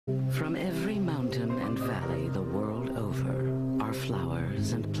From every mountain and valley the world over are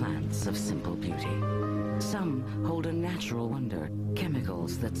flowers and plants of simple beauty. Some hold a natural wonder,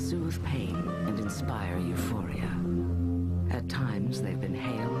 chemicals that soothe pain and inspire euphoria. At times they've been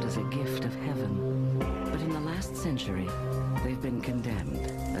hailed as a gift of heaven, but in the last century they've been condemned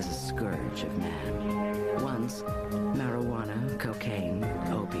as a scourge of man. Once, marijuana, cocaine,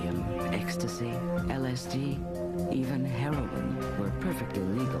 opium, ecstasy, LSD, even heroin were perfectly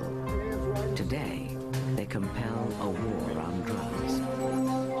legal. Today, they compel a war on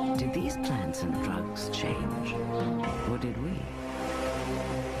drugs. Did these plants and drugs change? Or did we?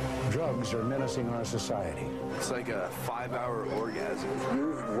 Drugs are menacing our society. It's like a 5-hour orgasm.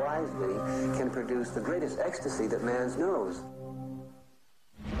 Used wisely can produce the greatest ecstasy that man knows.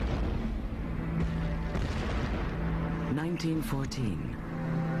 1914.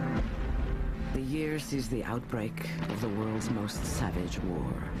 The year sees the outbreak of the world's most savage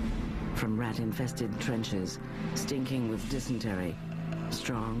war. From rat-infested trenches, stinking with dysentery,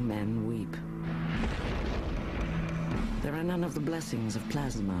 strong men weep. There are none of the blessings of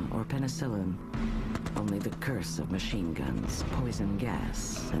plasma or penicillin, only the curse of machine guns, poison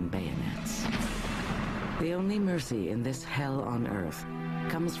gas, and bayonets. The only mercy in this hell on earth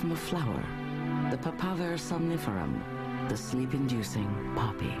comes from a flower, the Papaver somniferum, the sleep-inducing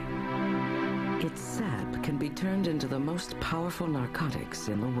poppy. Its sap can be turned into the most powerful narcotics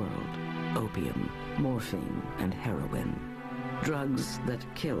in the world: opium, morphine, and heroin. Drugs that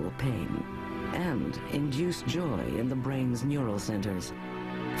kill pain and induce joy in the brain's neural centers.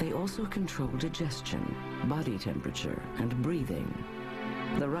 They also control digestion, body temperature, and breathing.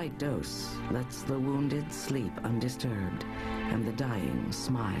 The right dose lets the wounded sleep undisturbed and the dying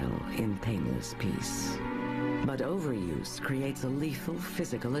smile in painless peace. But overuse creates a lethal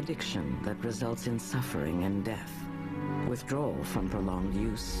physical addiction that results in suffering and death. Withdrawal from prolonged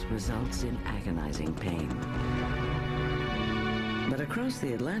use results in agonizing pain. But across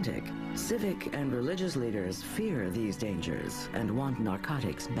the Atlantic, civic and religious leaders fear these dangers and want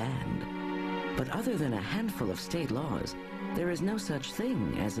narcotics banned. But other than a handful of state laws, there is no such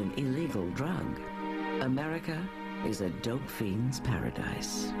thing as an illegal drug. America is a dope fiend's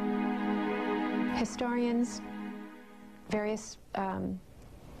paradise. Historians, various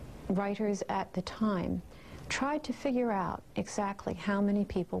writers at the time tried to figure out exactly how many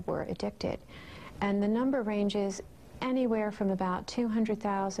people were addicted. And the number ranges anywhere from about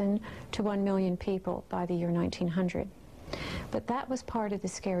 200,000 to 1 million people by the year 1900. But that was part of the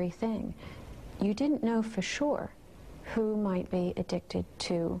scary thing. You didn't know for sure who might be addicted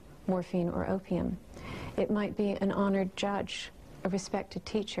to morphine or opium. It might be an honored judge, a respected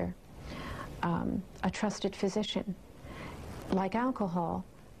teacher, a trusted physician. Like alcohol,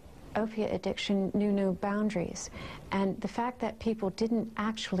 opiate addiction knew no boundaries. And the fact that people didn't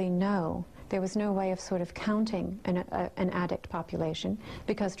actually know, there was no way of sort of counting an addict population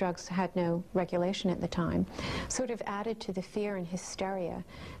because drugs had no regulation at the time, sort of added to the fear and hysteria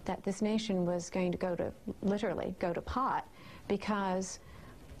that this nation was going to go to, literally, go to pot because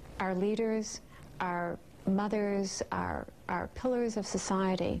our leaders, our mothers, our pillars of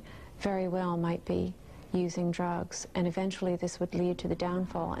society very well might be using drugs, and eventually this would lead to the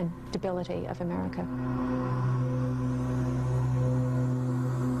downfall and debility of America.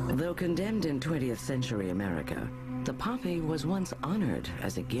 Though condemned in 20th century America, the poppy was once honored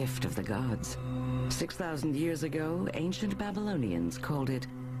as a gift of the gods. 6,000 years ago, ancient Babylonians called it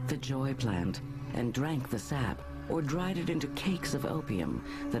the joy plant and drank the sap or dried it into cakes of opium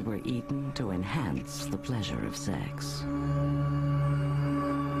that were eaten to enhance the pleasure of sex.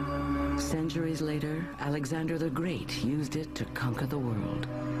 Centuries later, Alexander the Great used it to conquer the world.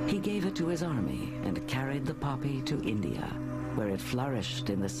 He gave it to his army and carried the poppy to India, where it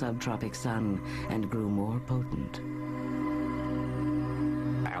flourished in the subtropic sun and grew more potent.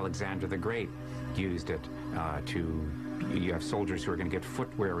 Alexander the Great used it you have soldiers who are going to get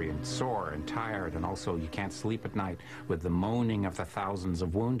foot weary and sore and tired, and also you can't sleep at night with the moaning of the thousands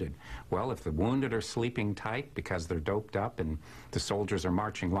of wounded. Well, if the wounded are sleeping tight because they're doped up and the soldiers are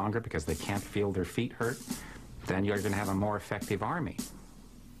marching longer because they can't feel their feet hurt, then you're going to have a more effective army.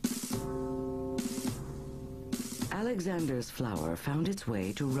 Alexander's flower found its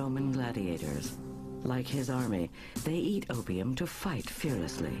way to Roman gladiators. Like his army, they eat opium to fight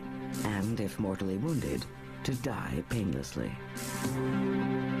fearlessly, and if mortally wounded, to die painlessly.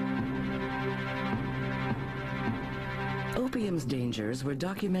 Opium's dangers were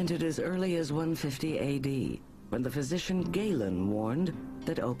documented as early as 150 AD, when the physician Galen warned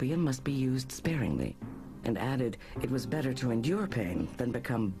that opium must be used sparingly, and added it was better to endure pain than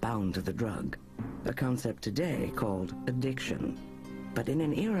become bound to the drug, a concept today called addiction. But in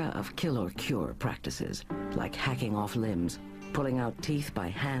an era of kill or cure practices, like hacking off limbs, pulling out teeth by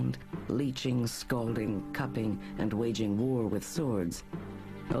hand, leeching, scalding, cupping, and waging war with swords,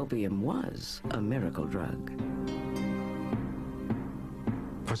 opium was a miracle drug.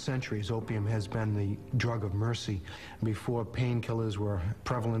 For centuries, opium has been the drug of mercy. Before painkillers were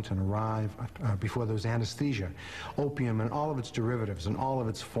prevalent and arrived, before there was anesthesia, opium and all of its derivatives and all of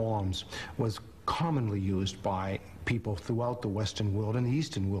its forms was commonly used by people throughout the Western world and the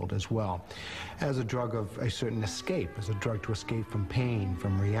Eastern world as well, as a drug of a certain escape, as a drug to escape from pain,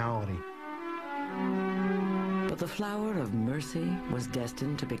 from reality. But the flower of mercy was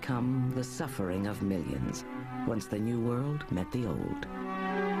destined to become the suffering of millions, once the New World met the Old.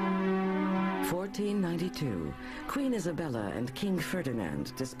 1492, Queen Isabella and King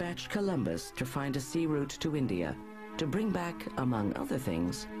Ferdinand dispatched Columbus to find a sea route to India to bring back, among other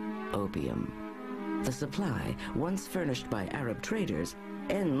things, opium. The supply, once furnished by Arab traders,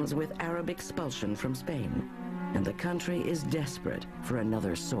 ends with Arab expulsion from Spain, and the country is desperate for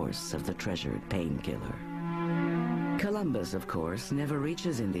another source of the treasured painkiller. Columbus, of course, never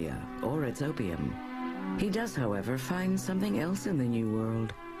reaches India or its opium. He does, however, find something else in the New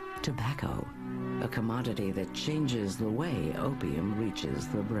World: tobacco, a commodity that changes the way opium reaches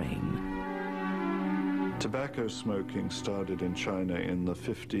the brain. Tobacco smoking started in China in the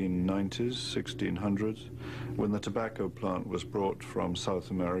 1590s, 1600s, when the tobacco plant was brought from South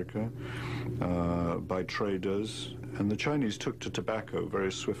America by traders, and the Chinese took to tobacco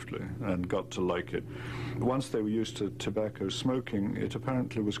very swiftly and got to like it. Once they were used to tobacco smoking, it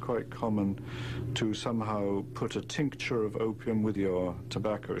apparently was quite common to somehow put a tincture of opium with your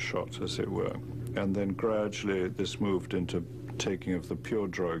tobacco shot, as it were, and then gradually this moved into taking of the pure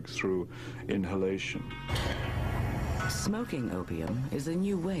drug through inhalation. Smoking opium is a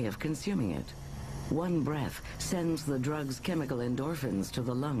new way of consuming it. One breath sends the drug's chemical endorphins to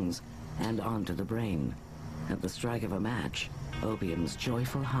the lungs and onto the brain. At the strike of a match, opium's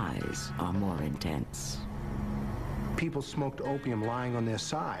joyful highs are more intense. People smoked opium lying on their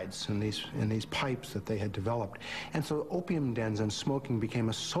sides in these pipes that they had developed. And so opium dens and smoking became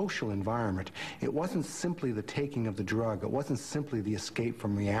a social environment. It wasn't simply the taking of the drug. It wasn't simply the escape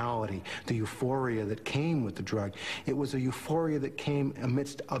from reality, the euphoria that came with the drug. It was a euphoria that came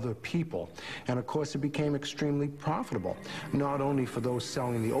amidst other people. And of course, it became extremely profitable, not only for those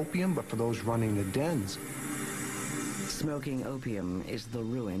selling the opium, but for those running the dens. Smoking opium is the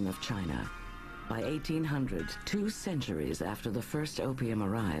ruin of China. By 1800, 2 centuries after the first opium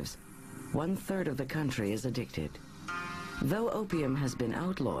arrives, 1/3 of the country is addicted. Though opium has been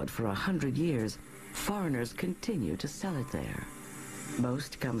outlawed for 100 years, foreigners continue to sell it there.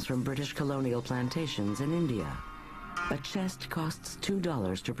 Most comes from British colonial plantations in India. A chest costs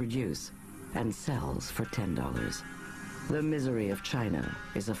 $2 to produce and sells for $10. The misery of China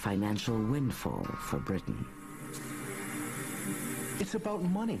is a financial windfall for Britain. It's about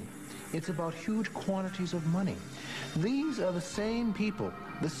money. It's about huge quantities of money. These are the same people,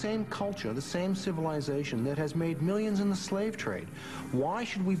 the same culture, the same civilization that has made millions in the slave trade. Why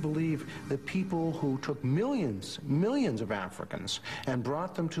should we believe that people who took millions of Africans and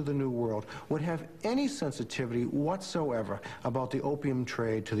brought them to the New World would have any sensitivity whatsoever about the opium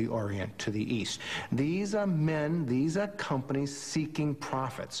trade to the Orient, to the East? These are men, these are companies seeking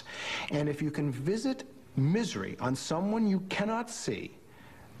profits. And if you can visit misery on someone you cannot see,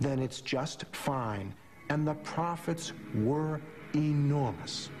 then it's just fine. And the profits were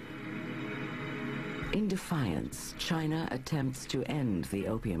enormous. In defiance, China attempts to end the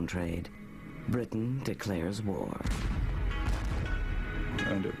opium trade. Britain declares war.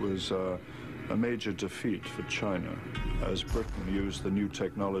 And it was a major defeat for China, as Britain used the new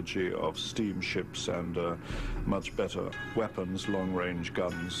technology of steamships and much better weapons, long-range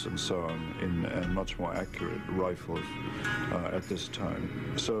guns and so on, and much more accurate rifles at this time.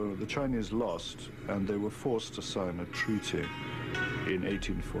 So the Chinese lost, and they were forced to sign a treaty in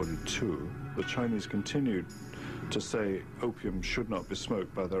 1842. The Chinese continued to say opium should not be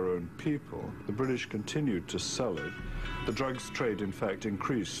smoked by their own people. The British continued to sell it. The drugs trade, in fact,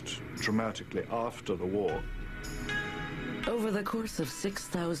 increased dramatically after the war. Over the course of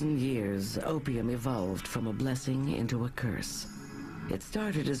 6,000 years, opium evolved from a blessing into a curse. It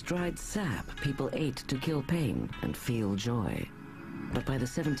started as dried sap people ate to kill pain and feel joy. But by the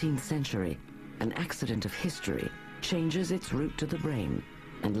 17th century, an accident of history changes its route to the brain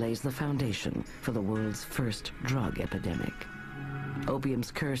and lays the foundation for the world's first drug epidemic. Opium's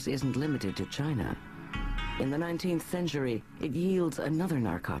curse isn't limited to China. In the 19th century, it yields another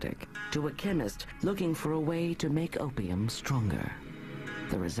narcotic to a chemist looking for a way to make opium stronger.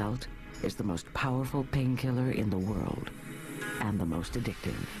 The result is the most powerful painkiller in the world, and the most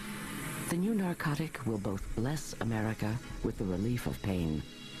addictive. The new narcotic will both bless America with the relief of pain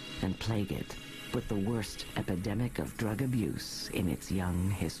and plague it with the worst epidemic of drug abuse in its young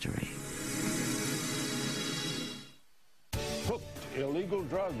history. Hooked, illegal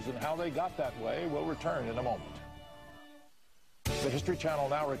drugs and how they got that way will return in a moment. The History Channel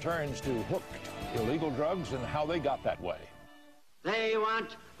now returns to Hooked, illegal drugs and how they got that way. They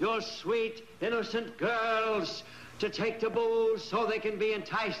want your sweet, innocent girls to take to booze so they can be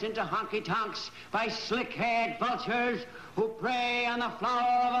enticed into honky-tonks by slick-haired vultures who prey on the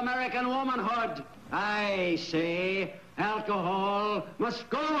flower of American womanhood. I say alcohol must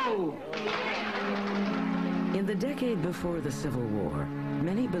go. In the decade before the Civil War,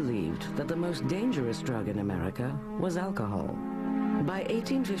 many believed that the most dangerous drug in America was alcohol. By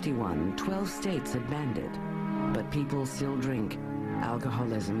 1851, 12 states had banned it, but people still drink.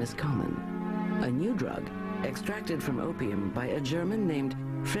 Alcoholism is common. A new drug, extracted from opium by a German named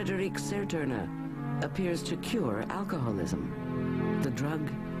Friedrich Serturner, appears to cure alcoholism. The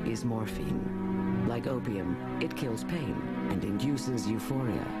drug is morphine. Like opium, it kills pain and induces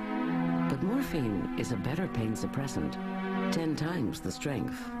euphoria. But morphine is a better pain suppressant, 10 times the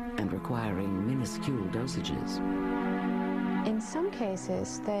strength and requiring minuscule dosages. In some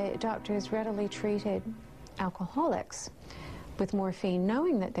cases, the doctors readily treated alcoholics with morphine,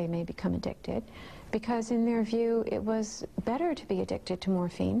 knowing that they may become addicted, because in their view it was better to be addicted to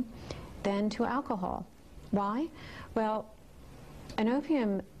morphine than to alcohol. Why? Well, an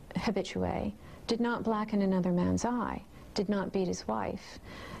opium habitué did not blacken another man's eye, did not beat his wife,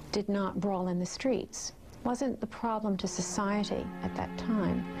 did not brawl in the streets. Wasn't the problem to society at that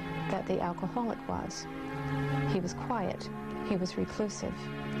time that the alcoholic was. He was quiet, he was reclusive,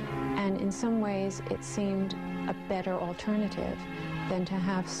 and in some ways it seemed a better alternative than to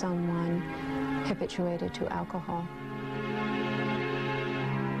have someone habituated to alcohol.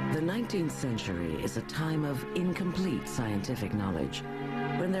 The 19th century is a time of incomplete scientific knowledge,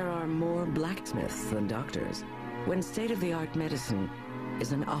 when there are more blacksmiths than doctors, when state-of-the-art medicine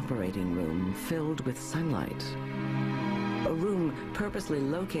is an operating room filled with sunlight, a room purposely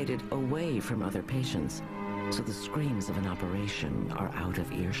located away from other patients so the screams of an operation are out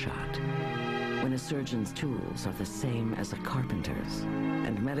of earshot, when a surgeon's tools are the same as a carpenter's,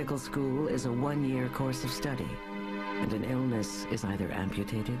 and medical school is a one-year course of study, and an illness is either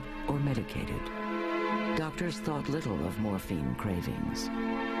amputated or medicated. Doctors thought little of morphine cravings.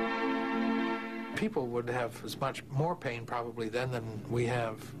 People would have as much more pain probably then than we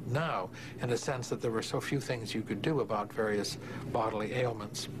have now, in the sense that there were so few things you could do about various bodily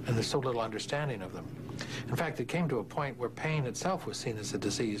ailments, and there's so little understanding of them. In fact, it came to a point where pain itself was seen as a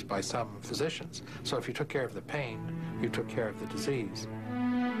disease by some physicians. So if you took care of the pain, you took care of the disease.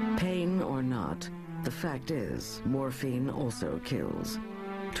 Pain or not, the fact is, morphine also kills.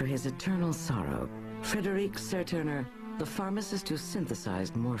 To his eternal sorrow, Friedrich Serturner, the pharmacist who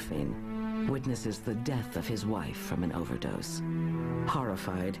synthesized morphine, witnesses the death of his wife from an overdose.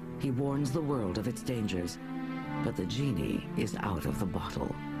 Horrified, he warns the world of its dangers, but the genie is out of the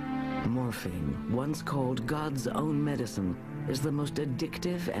bottle. Morphine, once called God's own medicine, is the most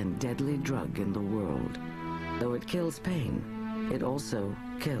addictive and deadly drug in the world. Though it kills pain, it also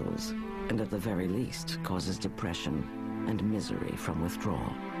kills, and at the very least causes depression and misery from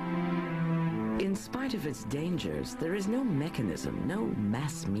withdrawal. In spite of its dangers, there is no mechanism, no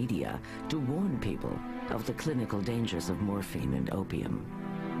mass media to warn people of the clinical dangers of morphine and opium.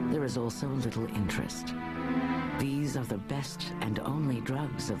 There is also little interest. These are the best and only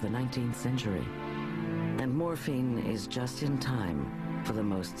drugs of the 19th century. And morphine is just in time for the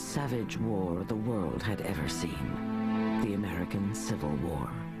most savage war the world had ever seen, the American Civil War.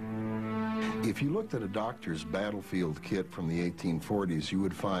 If you looked at a doctor's battlefield kit from the 1840s, you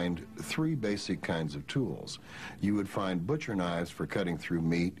would find three basic kinds of tools. You would find butcher knives for cutting through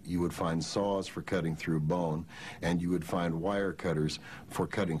meat, you would find saws for cutting through bone, and you would find wire cutters for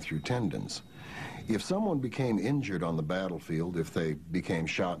cutting through tendons. If someone became injured on the battlefield, if they became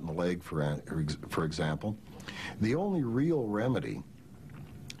shot in the leg, for example, the only real remedy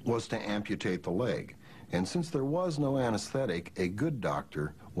was to amputate the leg. And since there was no anesthetic, a good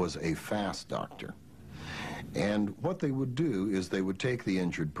doctor was a fast doctor. And what they would do is they would take the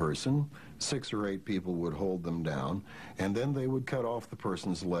injured person, 6 or 8 people would hold them down, and then they would cut off the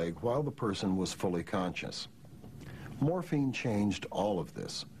person's leg while the person was fully conscious. Morphine changed all of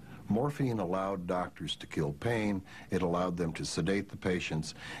this. Morphine allowed doctors to kill pain, it allowed them to sedate the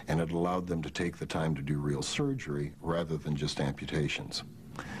patients, and it allowed them to take the time to do real surgery rather than just amputations.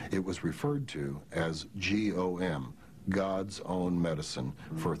 It was referred to as GOM, God's own medicine,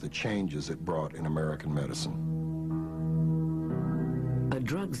 for the changes it brought in American medicine. A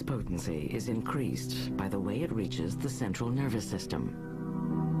drug's potency is increased by the way it reaches the central nervous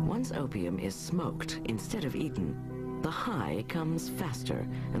system. Once opium is smoked instead of eaten, the high comes faster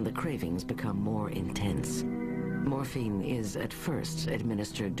and the cravings become more intense. Morphine is at first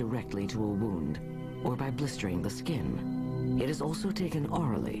administered directly to a wound or by blistering the skin. It is also taken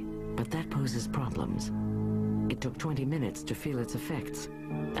orally, but that poses problems. It took 20 minutes to feel its effects,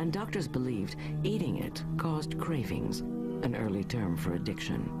 and doctors believed eating it caused cravings, an early term for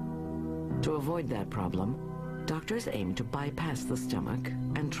addiction. To avoid that problem, doctors aim to bypass the stomach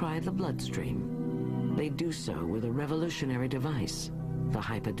and try the bloodstream. They do so with a revolutionary device, the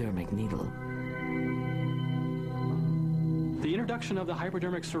hypodermic needle. The introduction of the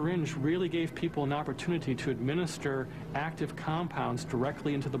hypodermic syringe really gave people an opportunity to administer active compounds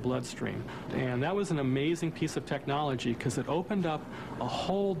directly into the bloodstream. And that was an amazing piece of technology because it opened up a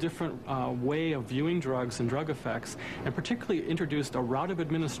whole different way of viewing drugs and drug effects, and particularly introduced a route of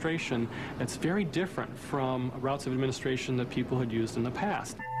administration that's very different from routes of administration that people had used in the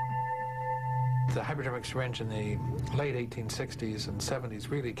past. The hypodermic syringe in the late 1860s and 70s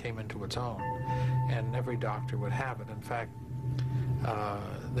really came into its own, and every doctor would have it. In fact,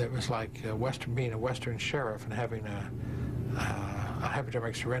 it was like being a Western sheriff and having a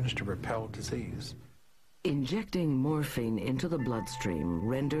hypodermic syringe to repel disease. Injecting morphine into the bloodstream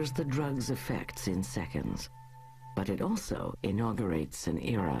renders the drug's effects in seconds, but it also inaugurates an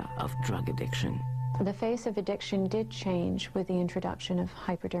era of drug addiction. The face of addiction did change with the introduction of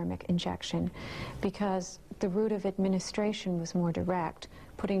hypodermic injection because the route of administration was more direct,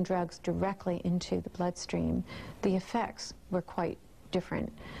 putting drugs directly into the bloodstream. The effects were quite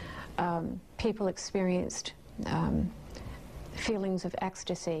different. People experienced feelings of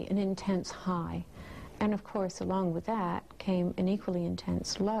ecstasy, an intense high, and of course along with that came an equally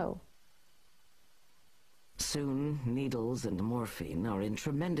intense low. Soon, needles and morphine are in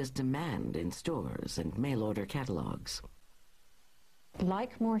tremendous demand in stores and mail-order catalogs.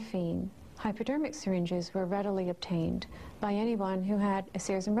 Like morphine, hypodermic syringes were readily obtained by anyone who had a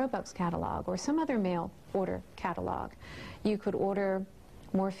Sears and Roebuck's catalog or some other mail-order catalog. You could order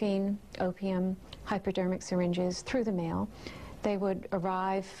morphine, opium, hypodermic syringes through the mail. They would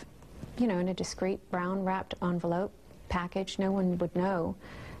arrive, you know, in a discreet brown wrapped envelope package. No one would know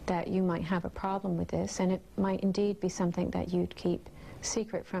that you might have a problem with this, and it might indeed be something that you'd keep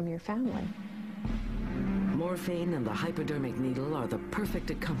secret from your family. Morphine and the hypodermic needle are the perfect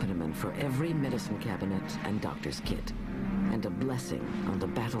accompaniment for every medicine cabinet and doctor's kit, and a blessing on the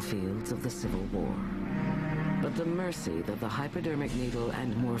battlefields of the Civil War. But the mercy that the hypodermic needle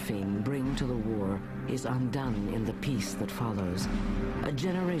and morphine bring to the war is undone in the peace that follows. A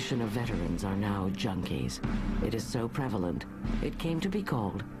generation of veterans are now junkies. It is so prevalent, it came to be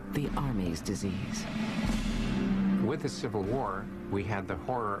called the Army's disease. With the Civil War, we had the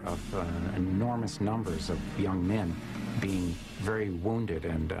horror of enormous numbers of young men being very wounded,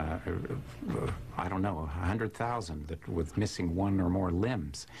 and I don't know, 100,000 that with missing one or more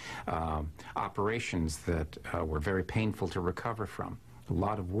limbs. Operations that were very painful to recover from, a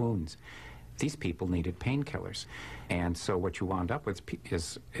lot of wounds. These people needed painkillers. And so what you wound up with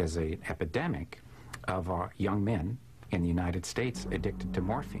is an epidemic of young men in the United States addicted to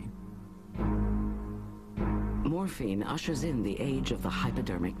morphine. Morphine ushers in the age of the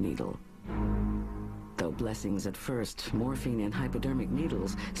hypodermic needle. Though blessings at first, morphine and hypodermic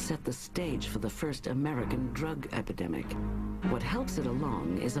needles set the stage for the first American drug epidemic. What helps it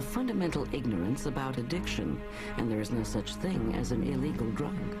along is a fundamental ignorance about addiction, and there is no such thing as an illegal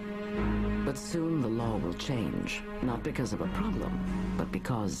drug. But soon the law will change, not because of a problem, but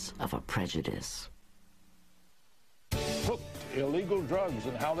because of a prejudice. Hooked, illegal drugs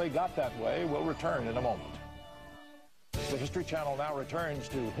and how they got that way will return in a moment. The History Channel now returns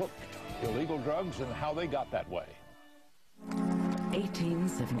to Hooked, illegal drugs and how they got that way.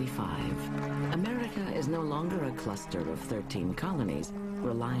 1875. America is no longer a cluster of 13 colonies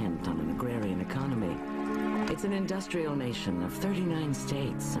reliant on an agrarian economy. It's an industrial nation of 39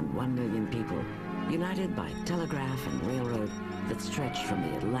 states and 1 million people, united by telegraph and railroad that stretch from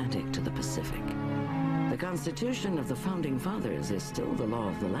the Atlantic to the Pacific. The Constitution of the Founding Fathers is still the law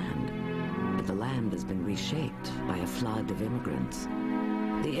of the land, but the land has been reshaped by a flood of immigrants.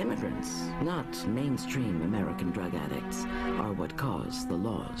 The immigrants, not mainstream American drug addicts, are what caused the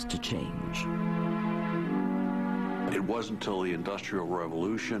laws to change. It wasn't until the Industrial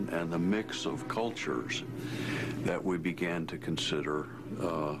Revolution and the mix of cultures that we began to consider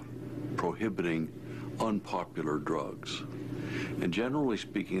prohibiting unpopular drugs. And generally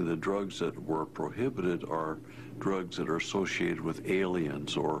speaking, the drugs that were prohibited are drugs that are associated with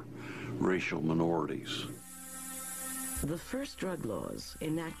aliens or racial minorities. The first drug laws,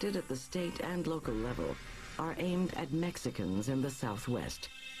 enacted at the state and local level, are aimed at Mexicans in the Southwest,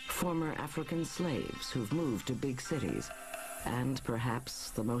 former African slaves who've moved to big cities, and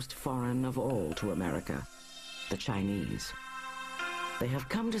perhaps the most foreign of all to America, the Chinese. They have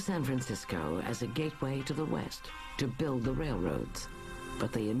come to San Francisco as a gateway to the West to build the railroads,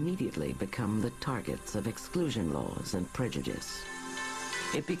 but they immediately become the targets of exclusion laws and prejudice.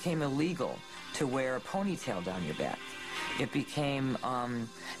 It became illegal to wear a ponytail down your back. It became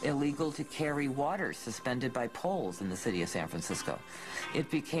illegal to carry water suspended by poles in the city of San Francisco.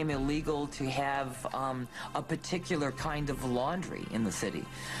 It became illegal to have a particular kind of laundry in the city.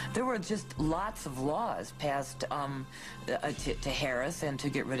 There were just lots of laws passed to harass and to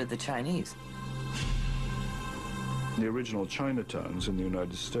get rid of the Chinese. The original Chinatowns in the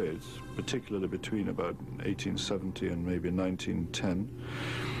United States, particularly between about 1870 and maybe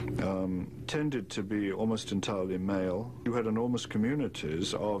 1910, tended to be almost entirely male. You had enormous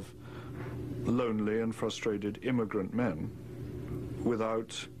communities of lonely and frustrated immigrant men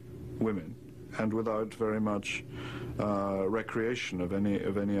without women and without very much recreation of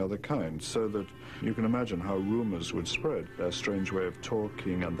any other kind, so that you can imagine how rumors would spread. Their strange way of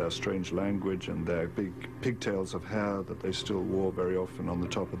talking and their strange language and their big pigtails of hair that they still wore very often on the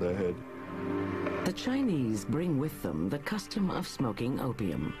top of their head. The Chinese bring with them the custom of smoking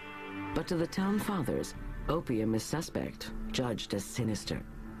opium. But to the town fathers, opium is suspect, judged as sinister.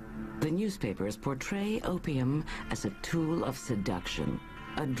 The newspapers portray opium as a tool of seduction,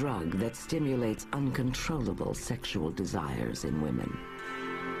 a drug that stimulates uncontrollable sexual desires in women.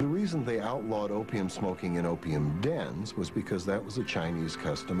 The reason they outlawed opium smoking in opium dens was because that was a Chinese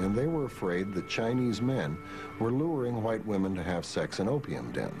custom, and they were afraid that Chinese men were luring white women to have sex in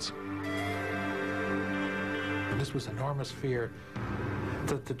opium dens. This was enormous fear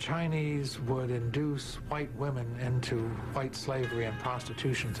that the Chinese would induce white women into white slavery and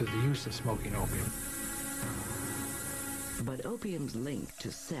prostitution through the use of smoking opium. But opium's link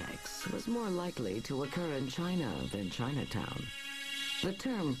to sex was more likely to occur in China than Chinatown. The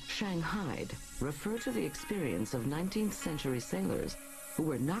term Shanghaied referred to the experience of 19th century sailors who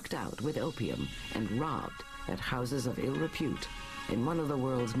were knocked out with opium and robbed at houses of ill repute in one of the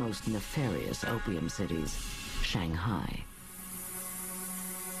world's most nefarious opium cities, Shanghai.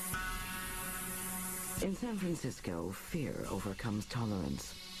 In San Francisco, fear overcomes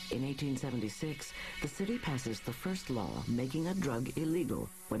tolerance. In 1876, the city passes the first law making a drug illegal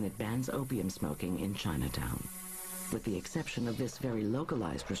when it bans opium smoking in Chinatown. With the exception of this very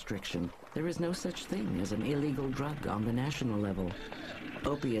localized restriction, there is no such thing as an illegal drug on the national level.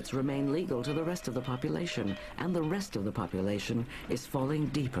 Opiates remain legal to the rest of the population, and the rest of the population is falling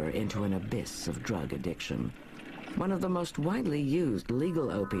deeper into an abyss of drug addiction. One of the most widely used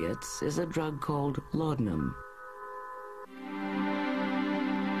legal opiates is a drug called laudanum.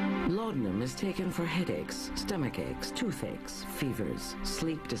 Laudanum is taken for headaches, stomach aches, toothaches, fevers,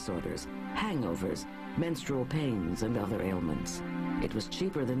 sleep disorders, hangovers, menstrual pains, and other ailments. It was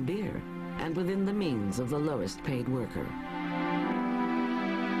cheaper than beer, and within the means of the lowest paid worker.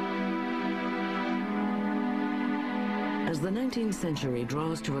 As the 19th century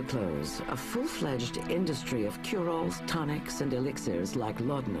draws to a close, a full-fledged industry of cure-alls, tonics, and elixirs like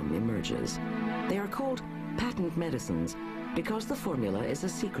laudanum emerges. They are called patent medicines because the formula is a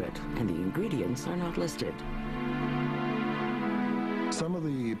secret and the ingredients are not listed. Some of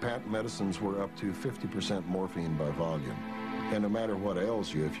the patent medicines were up to 50% morphine by volume. And no matter what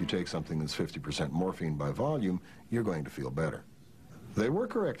ails you, if you take something that's 50% morphine by volume, you're going to feel better. They were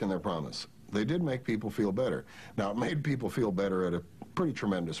correct in their promise. They did make people feel better. Now, it made people feel better at a pretty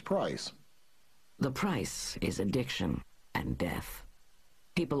tremendous price. The price is addiction and death.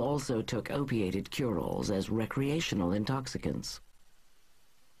 People also took opiated cure-alls as recreational intoxicants.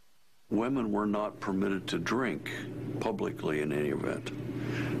 Women were not permitted to drink publicly in any event.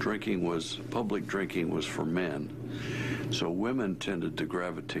 Public drinking was for men. So women tended to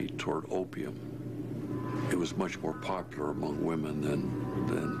gravitate toward opium. It was much more popular among women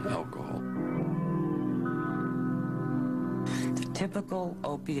than alcohol. The typical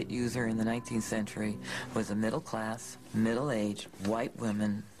opiate user in the 19th century was a middle-class, middle-aged, white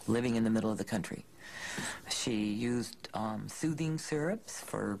woman living in the middle of the country. She used soothing syrups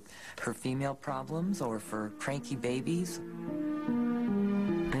for her female problems or for cranky babies.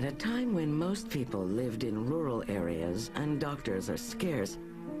 At a time when most people lived in rural areas and doctors are scarce,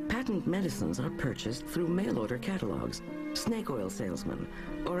 patent medicines are purchased through mail-order catalogs, snake oil salesmen,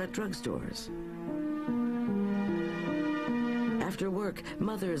 or at drugstores. After work,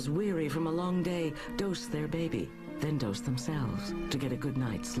 mothers weary from a long day dose their baby, then dose themselves to get a good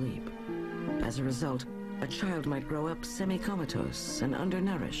night's sleep. As a result, a child might grow up semi-comatose and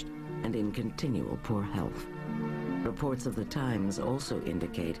undernourished and in continual poor health. Reports of the times also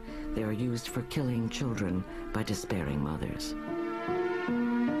indicate they are used for killing children by despairing mothers.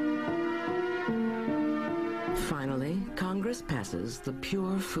 Finally, Congress passes the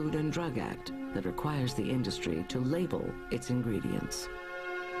Pure Food and Drug Act that requires the industry to label its ingredients.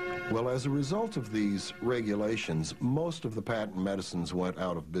 Well, as a result of these regulations, most of the patent medicines went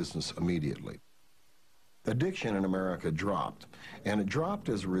out of business immediately. Addiction in America dropped, and it dropped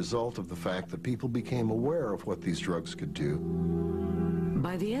as a result of the fact that people became aware of what these drugs could do.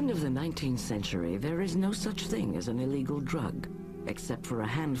 By the end of the 19th century, there is no such thing as an illegal drug, except for a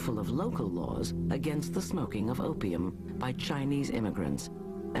handful of local laws against the smoking of opium by Chinese immigrants,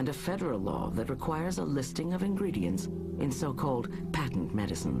 and a federal law that requires a listing of ingredients in so-called patent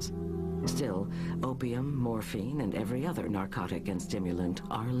medicines. Still, opium, morphine, and every other narcotic and stimulant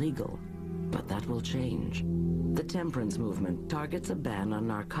are legal. But that will change. The temperance movement targets a ban on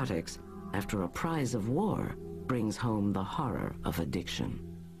narcotics after a prize of war brings home the horror of addiction.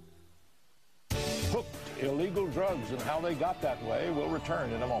 Hooked, illegal drugs and how they got that way will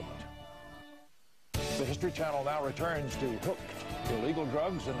return in a moment. The History Channel now returns to Hooked, illegal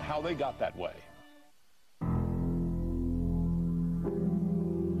drugs and how they got that way.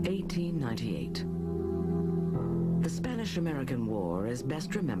 1898. The Spanish-American War is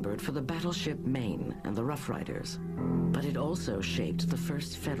best remembered for the battleship Maine and the Rough Riders, but it also shaped the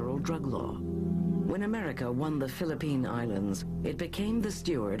first federal drug law. When America won the Philippine Islands, it became the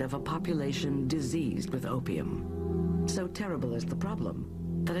steward of a population diseased with opium. So terrible is the problem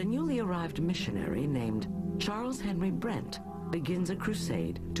that a newly arrived missionary named Charles Henry Brent begins a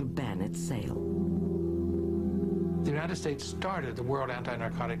crusade to ban its sale. The United States started the world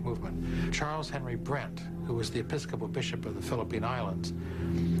anti-narcotic movement. Charles Henry Brent, who was the Episcopal Bishop of the Philippine Islands,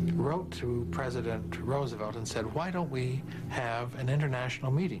 wrote to President Roosevelt and said, why don't we have an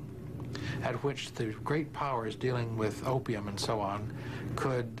international meeting at which the great powers dealing with opium and so on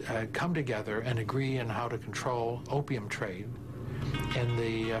could come together and agree on how to control opium trade in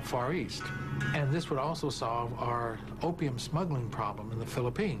the Far East. And this would also solve our opium smuggling problem in the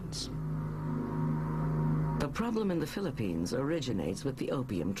Philippines. The problem in the Philippines originates with the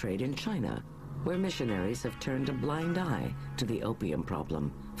opium trade in China, where missionaries have turned a blind eye to the opium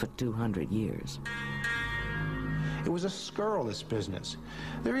problem for 200 years. It was a scurrilous business.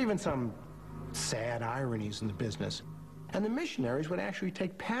 There are even some sad ironies in the business. And the missionaries would actually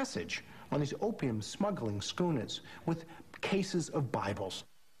take passage on these opium smuggling schooners with cases of Bibles.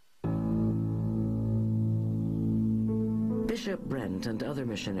 Bishop Brent and other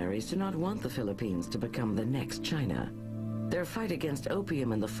missionaries do not want the Philippines to become the next China. Their fight against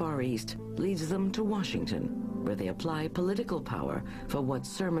opium in the Far East leads them to Washington, where they apply political power for what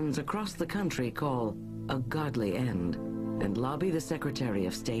sermons across the country call a godly end, and lobby the Secretary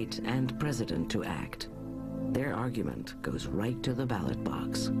of State and President to act. Their argument goes right to the ballot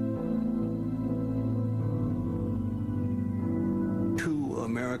box.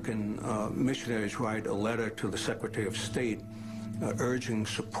 American missionaries write a letter to the Secretary of State urging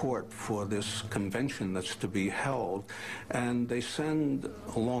support for this convention that's to be held, and they send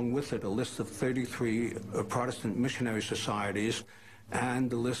along with it a list of 33 Protestant missionary societies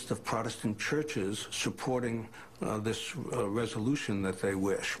and a list of Protestant churches supporting this resolution that they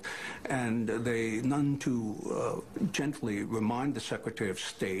wish. And they none too gently remind the Secretary of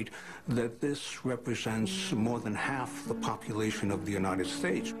State that this represents more than half the population of the United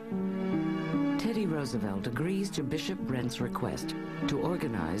States. Teddy Roosevelt agrees to Bishop Brent's request to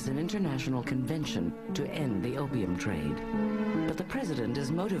organize an international convention to end the opium trade. But the president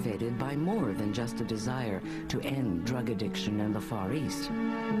is motivated by more than just a desire to end drug addiction in the Far East.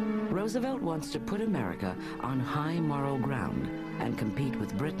 Roosevelt wants to put America on high moral ground and compete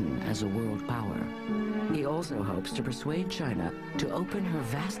with Britain as a world power. He also hopes to persuade China to open her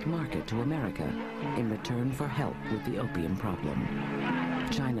vast market to America in return for help with the opium problem.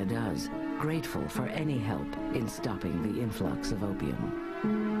 China does, grateful for any help in stopping the influx of opium.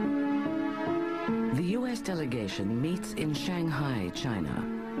 The U.S. delegation meets in Shanghai, China,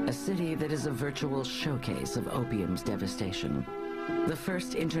 a city that is a virtual showcase of opium's devastation. The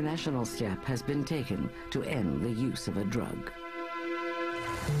first international step has been taken to end the use of a drug.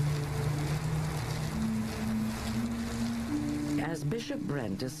 As Bishop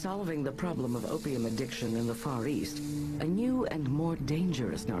Brent is solving the problem of opium addiction in the Far East, a new and more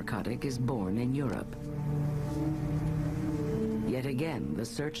dangerous narcotic is born in Europe. Yet again, the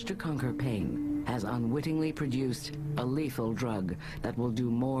search to conquer pain has unwittingly produced a lethal drug that will do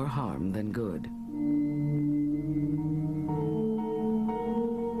more harm than good.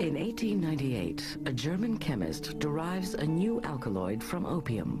 In 1898, a German chemist derives a new alkaloid from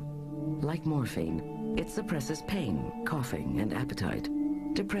opium. Like morphine, it suppresses pain, coughing, and appetite,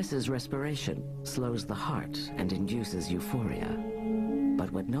 depresses respiration, slows the heart, and induces euphoria.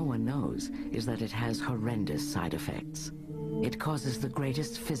 But what no one knows is that it has horrendous side effects. It causes the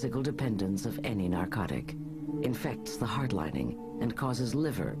greatest physical dependence of any narcotic, infects the heart lining, and causes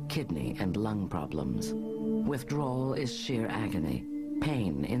liver, kidney, and lung problems. Withdrawal is sheer agony,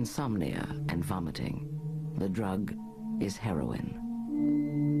 pain, insomnia, and vomiting. The drug is heroin.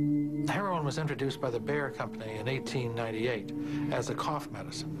 Heroin was introduced by the Bayer Company in 1898 as a cough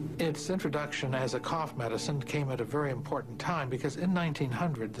medicine. Its introduction as a cough medicine came at a very important time because in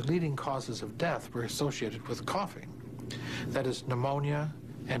 1900, the leading causes of death were associated with coughing. That is pneumonia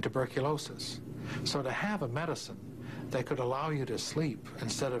and tuberculosis. So to have a medicine that could allow you to sleep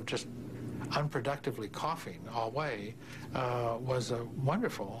instead of just unproductively coughing all way was a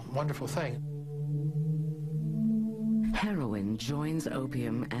wonderful, wonderful thing. Heroin joins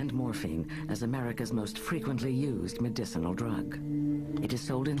opium and morphine as America's most frequently used medicinal drug. It is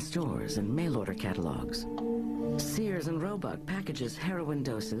sold in stores and mail-order catalogs. Sears and Roebuck packages heroin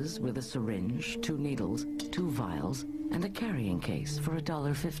doses with a syringe, 2 needles, 2 vials, and a carrying case for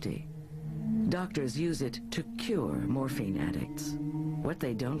 $1.50. Doctors use it to cure morphine addicts. What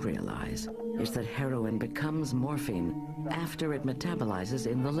they don't realize is that heroin becomes morphine after it metabolizes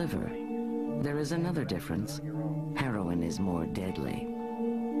in the liver. There is another difference. Heroin is more deadly.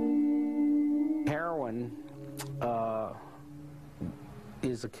 Heroin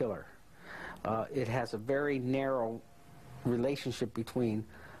is a killer. It has a very narrow relationship between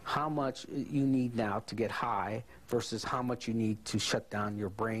how much you need now to get high versus how much you need to shut down your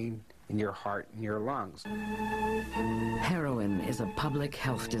brain and your heart and your lungs. Heroin is a public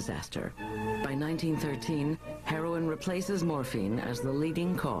health disaster. By 1913, heroin replaces morphine as the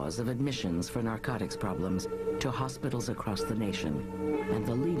leading cause of admissions for narcotics problems to hospitals across the nation, and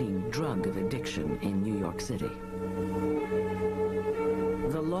the leading drug of addiction in New York City.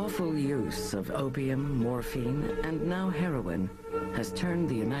 The lawful use of opium, morphine, and now heroin has turned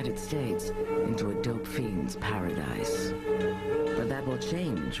the United States into a dope fiend's paradise. But that will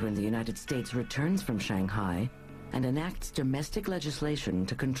change when the United States returns from Shanghai and enacts domestic legislation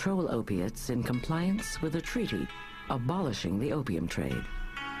to control opiates in compliance with a treaty abolishing the opium trade.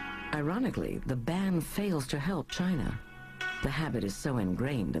 Ironically, the ban fails to help China. The habit is so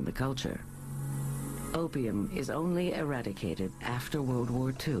ingrained in the culture. Opium is only eradicated after World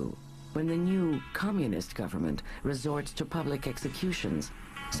War II, when the new communist government resorts to public executions,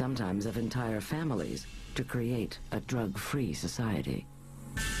 sometimes of entire families, to create a drug-free society.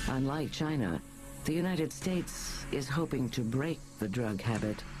 Unlike China, the United States is hoping to break the drug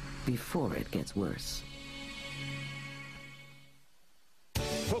habit before it gets worse.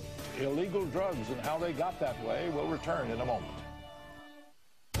 Hooked, illegal drugs and how they got that way will return in a moment.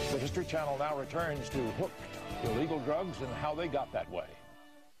 The History Channel now returns to Hooked, illegal drugs and how they got that way.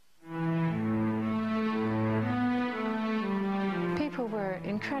 People were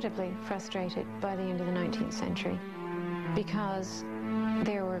incredibly frustrated by the end of the 19th century because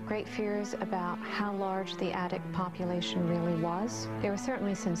there were great fears about how large the addict population really was. There were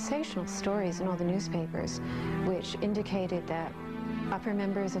certainly sensational stories in all the newspapers which indicated that upper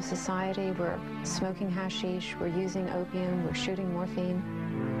members of society were smoking hashish, were using opium, were shooting morphine.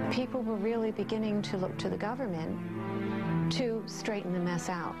 People were really beginning to look to the government to straighten the mess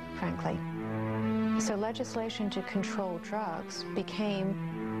out, frankly. So legislation to control drugs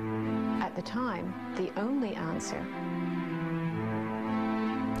became, at the time, the only answer.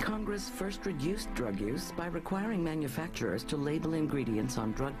 Congress first reduced drug use by requiring manufacturers to label ingredients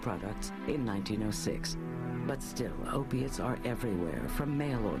on drug products in 1906. But still, opiates are everywhere, from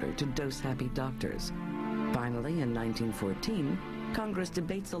mail order to dose-happy doctors. Finally, in 1914, Congress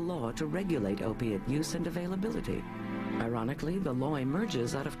debates a law to regulate opiate use and availability. Ironically, the law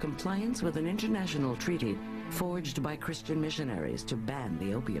emerges out of compliance with an international treaty forged by Christian missionaries to ban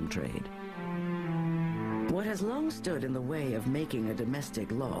the opium trade. What has long stood in the way of making a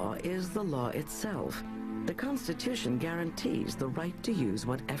domestic law is the law itself. The Constitution guarantees the right to use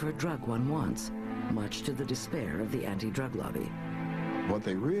whatever drug one wants, much to the despair of the anti-drug lobby. What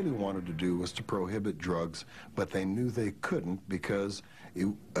they really wanted to do was to prohibit drugs, but they knew they couldn't because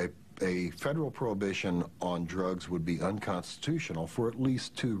a federal prohibition on drugs would be unconstitutional for at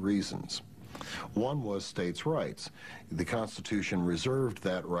least 2 reasons. One was states' rights. The Constitution reserved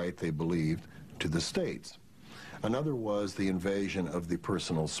that right, they believed, to the states. Another was the invasion of the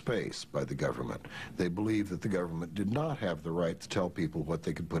personal space by the government. They believed that the government did not have the right to tell people what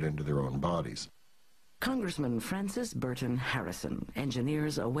they could put into their own bodies. Congressman Francis Burton Harrison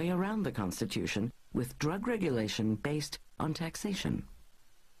engineers a way around the Constitution with drug regulation based on taxation.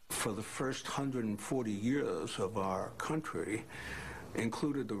 For the first 140 years of our country,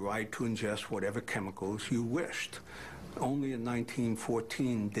 included the right to ingest whatever chemicals you wished. Only in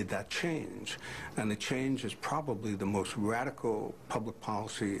 1914 did that change, and the change is probably the most radical public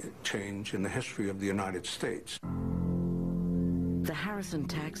policy change in the history of the United States. The Harrison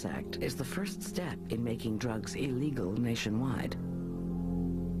Tax Act is the first step in making drugs illegal nationwide.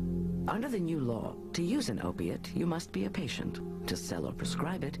 Under the new law, to use an opiate, you must be a patient. To sell or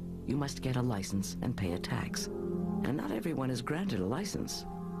prescribe it, you must get a license and pay a tax. And not everyone is granted a license.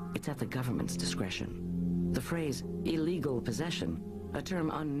 It's at the government's discretion. The phrase illegal possession, a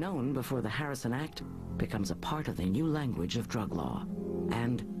term unknown before the Harrison Act, becomes a part of the new language of drug law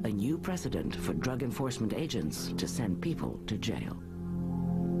and a new precedent for drug enforcement agents to send people to jail.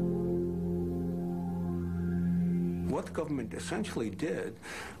 What the government essentially did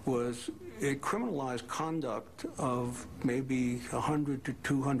was it criminalized conduct of maybe 100 to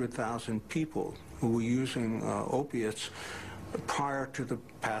 200,000 people who were using opiates prior to the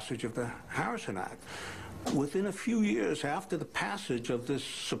passage of the Harrison Act. Within a few years after the passage of this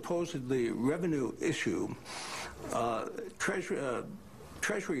supposedly revenue issue,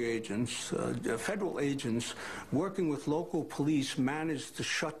 Treasury agents, federal agents working with local police managed to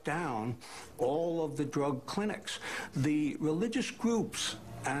shut down all of the drug clinics. The religious groups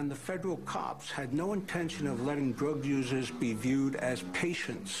and the federal cops had no intention of letting drug users be viewed as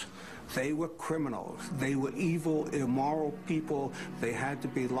patients. They were criminals. They were evil, immoral people. They had to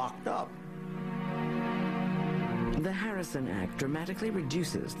be locked up. The Harrison Act dramatically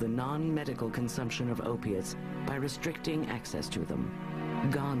reduces the non-medical consumption of opiates by restricting access to them.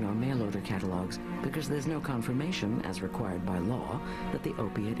 Gone are mail-order catalogs because there's no confirmation, as required by law, that the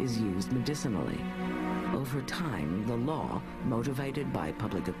opiate is used medicinally. Over time, the law, motivated by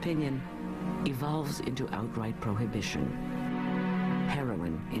public opinion, evolves into outright prohibition.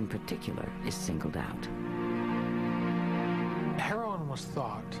 Heroin, in particular, is singled out. Heroin was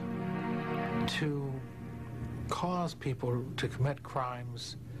thought to cause people to commit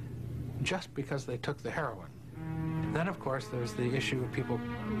crimes just because they took the heroin. Then, of course, there's the issue of people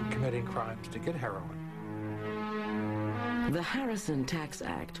committing crimes to get heroin. The Harrison Tax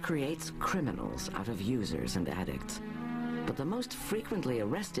Act creates criminals out of users and addicts. But the most frequently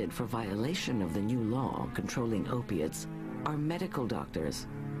arrested for violation of the new law controlling opiates are medical doctors.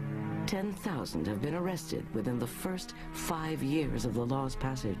 10,000 have been arrested within the first 5 years of the law's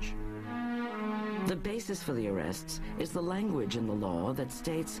passage. The basis for the arrests is the language in the law that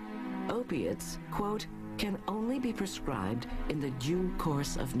states opiates, quote, can only be prescribed in the due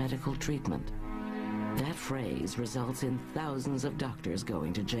course of medical treatment. That phrase results in thousands of doctors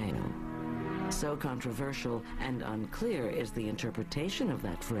going to jail. So controversial and unclear is the interpretation of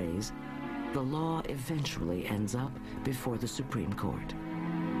that phrase, the law eventually ends up before the Supreme Court.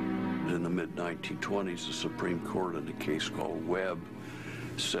 In the mid-1920s, the Supreme Court, in a case called Webb,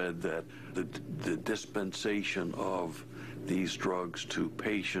 said that the dispensation of these drugs to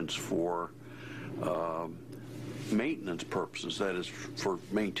patients for maintenance purposes, that is, for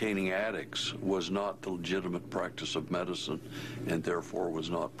maintaining addicts, was not the legitimate practice of medicine and therefore was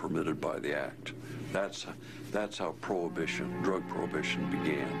not permitted by the Act. That's how drug prohibition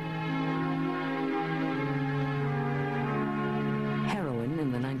began. Heroin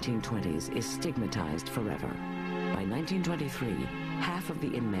in the 1920s is stigmatized forever. By 1923, half of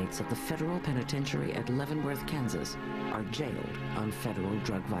the inmates at the federal penitentiary at Leavenworth, Kansas, are jailed on federal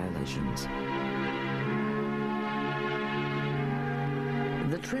drug violations.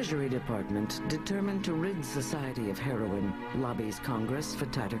 The Treasury Department, determined to rid society of heroin, lobbies Congress for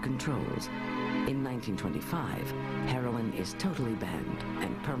tighter controls. In 1925, heroin is totally banned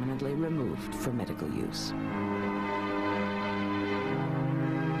and permanently removed for medical use.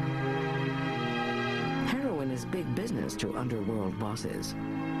 Heroin is big business to underworld bosses.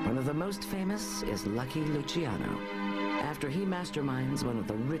 One of the most famous is Lucky Luciano, after he masterminds one of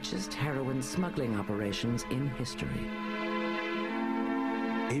the richest heroin smuggling operations in history.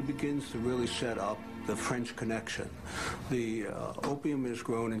 He begins to really set up the French connection. The opium is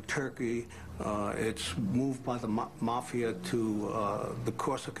grown in Turkey. It's moved by the mafia to the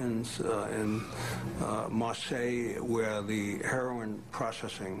Corsicans in Marseille, where the heroin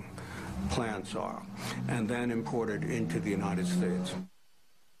processing plants are, and then imported into the United States.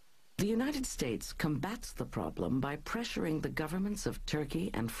 The United States combats the problem by pressuring the governments of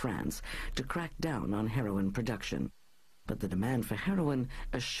Turkey and France to crack down on heroin production. But the demand for heroin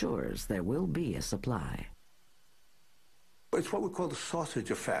assures there will be a supply. It's what we call the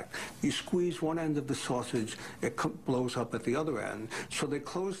sausage effect. You squeeze one end of the sausage, it blows up at the other end. So they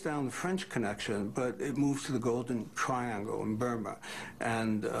closed down the French connection, but it moves to the Golden Triangle in Burma,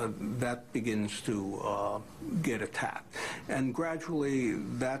 and that begins to get attacked. And gradually,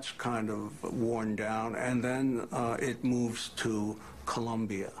 that's kind of worn down, and then it moves to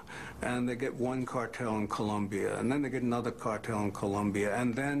Colombia, and they get one cartel in Colombia, and then they get another cartel in Colombia,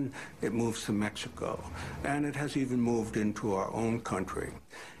 and then it moves to Mexico, and it has even moved into our own country.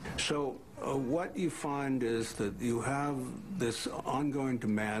 So what you find is that you have this ongoing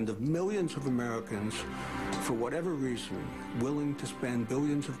demand of millions of Americans, for whatever reason, willing to spend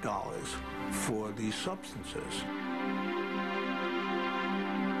billions of dollars for these substances.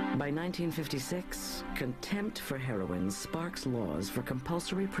 By 1956, contempt for heroin sparks laws for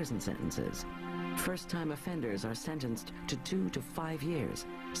compulsory prison sentences. First-time offenders are sentenced to 2 to 5 years,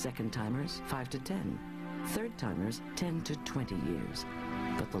 second-timers 5 to 10, third-timers 10 to 20 years.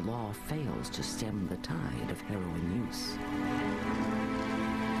 But the law fails to stem the tide of heroin use.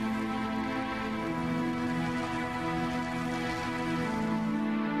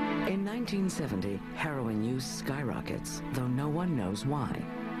 In 1970, heroin use skyrockets, though no one knows why.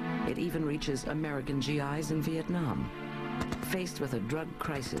 It even reaches American GIs in Vietnam. Faced with a drug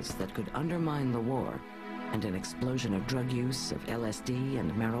crisis that could undermine the war and an explosion of drug use of LSD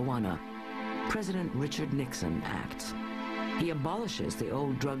and marijuana, President Richard Nixon acts. He abolishes the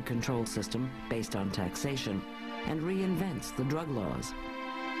old drug control system based on taxation and reinvents the drug laws.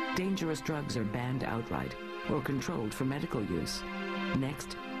 Dangerous drugs are banned outright or controlled for medical use.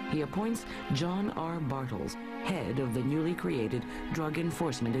 Next, he appoints John R. Bartels, head of the newly created Drug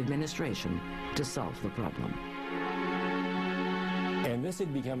Enforcement Administration, to solve the problem. And this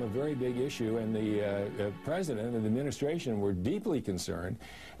had become a very big issue, and the president and the administration were deeply concerned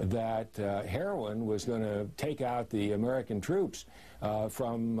that heroin was going to take out the American troops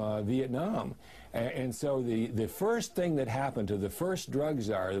from Vietnam. And so the first thing that happened to the first drug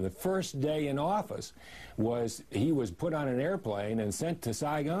czar, the first day in office, was he was put on an airplane and sent to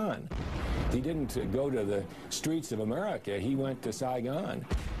Saigon. He didn't go to the streets of America, he went to Saigon.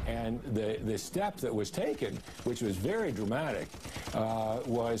 And the step that was taken, which was very dramatic,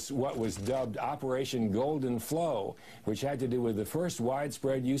 was what was dubbed Operation Golden Flow, which had to do with the first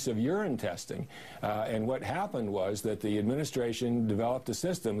widespread use of urine testing. And what happened was that the administration developed a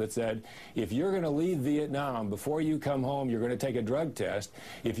system that said, if you're going to leave Vietnam, before you come home, you're going to take a drug test.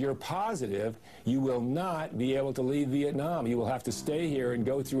 If you're positive, you will not be able to leave Vietnam. You will have to stay here and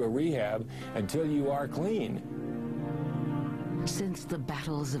go through a rehab until you are clean. Since the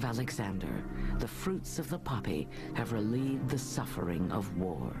battles of Alexander, the fruits of the poppy have relieved the suffering of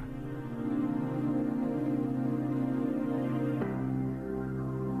war.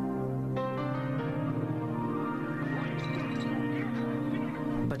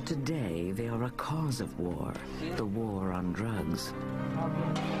 But today they are a cause of war, the war on drugs.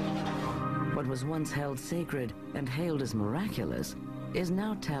 What was once held sacred and hailed as miraculous is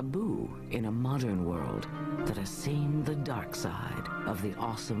now taboo in a modern world that has seen the dark side of the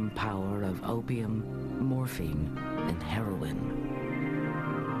awesome power of opium, morphine, and heroin.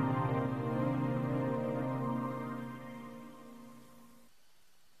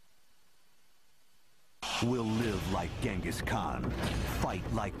 We'll live like Genghis Khan, fight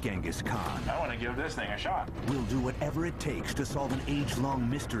like Genghis Khan. I want to give this thing a shot. We'll do whatever it takes to solve an age-long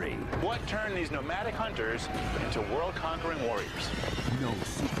mystery. What turned these nomadic hunters into world-conquering warriors? No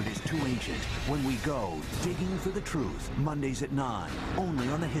secret is too ancient when we go digging for the truth, Mondays at 9, only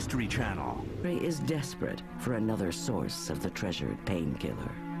on the History Channel. Ray is desperate for another source of the treasured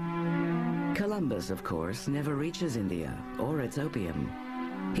painkiller. Columbus, of course, never reaches India or its opium.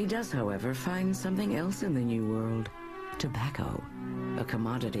 He does, however, find something else in the New World: tobacco, a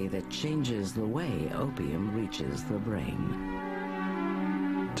commodity that changes the way opium reaches the brain.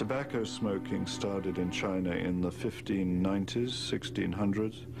 Tobacco smoking started in China in the 1590s,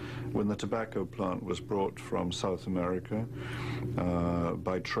 1600s, when the tobacco plant was brought from South America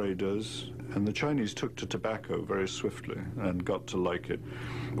by traders, and the Chinese took to tobacco very swiftly and got to like it.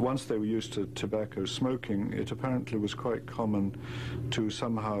 Once they were used to tobacco smoking, it apparently was quite common to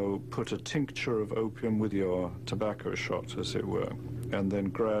somehow put a tincture of opium with your tobacco shot, as it were, and then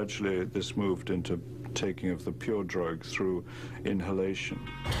gradually this moved into taking of the pure drug through inhalation.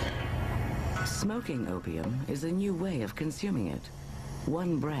 Smoking opium is a new way of consuming it.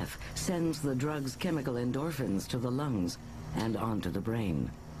 One breath sends the drug's chemical endorphins to the lungs and onto the brain.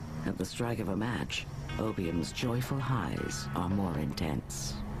 At the strike of a match, opium's joyful highs are more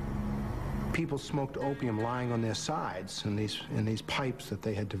intense. people smoked opium lying on their sides in these pipes that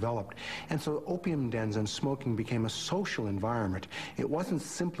they had developed. And so opium dens and smoking became a social environment. It wasn't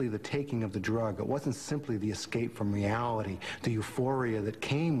simply the taking of the drug. It wasn't simply the escape from reality, the euphoria that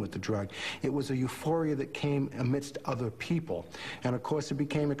came with the drug. It was a euphoria that came amidst other people. And of course, it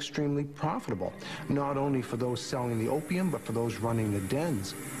became extremely profitable, not only for those selling the opium, but for those running the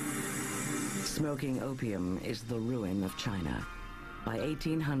dens. Smoking opium is the ruin of China. By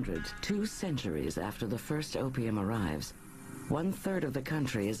 1800, 2 centuries after the first opium arrives, 1/3 of the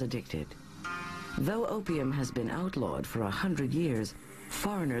country is addicted. Though opium has been outlawed for 100 years,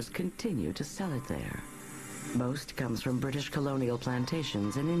 foreigners continue to sell it there. Most comes from British colonial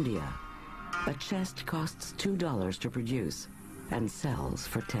plantations in India. A chest costs $2 to produce and sells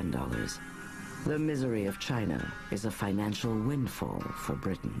for $10. The misery of China is a financial windfall for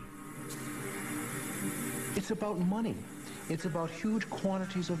Britain. It's about money. It's about huge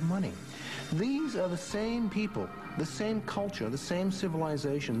quantities of money. These are the same people, the same culture, the same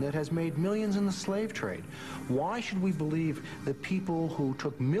civilization that has made millions in the slave trade. Why should we believe that people who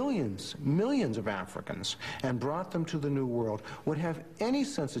took millions of Africans and brought them to the New World would have any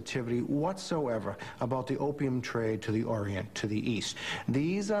sensitivity whatsoever about the opium trade to the Orient, to the East?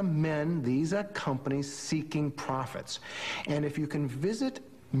 These are men, these are companies seeking profits. And if you can visit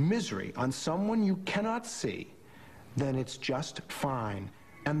misery on someone you cannot see, then it's just fine.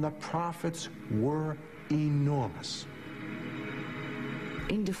 And the profits were enormous.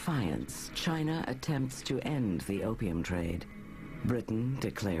 In defiance, China attempts to end the opium trade. Britain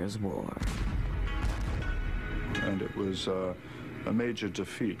declares war. And it was a major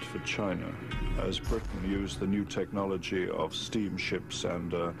defeat for China, as Britain used the new technology of steamships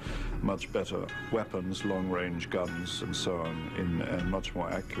and much better weapons, long-range guns and so on, in much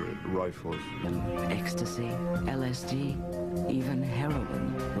more accurate rifles. Ecstasy, LSD, even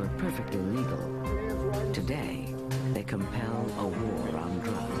heroin were perfectly legal. Today, they compel a war on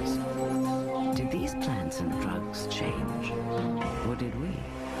drugs. Did these plants and drugs change? Or did we?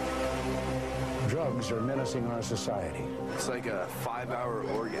 Drugs are menacing our society. It's like a 5-hour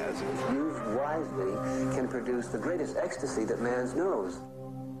orgasm. Used wisely, can produce the greatest ecstasy that man knows.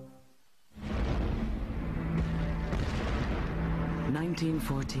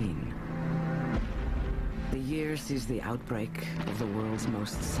 1914. The year sees the outbreak of the world's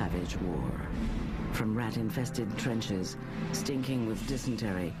most savage war. From rat-infested trenches, stinking with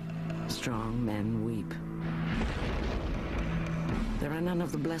dysentery, strong men weep. There are none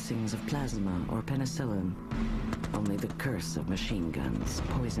of the blessings of plasma or penicillin, only the curse of machine guns,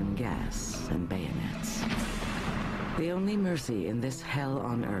 poison gas, and bayonets. The only mercy in this hell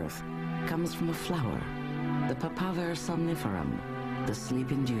on earth comes from a flower, the Papaver somniferum, the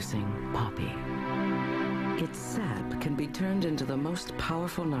sleep-inducing poppy. Its sap can be turned into the most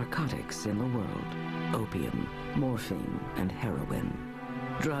powerful narcotics in the world: opium, morphine, and heroin.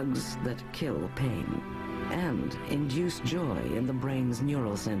 Drugs that kill pain and induce joy in the brain's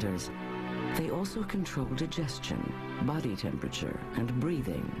neural centers. They also control digestion, body temperature, and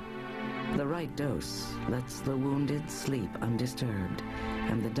breathing. The right dose lets the wounded sleep undisturbed,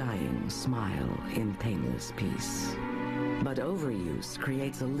 and the dying smile in painless peace. But overuse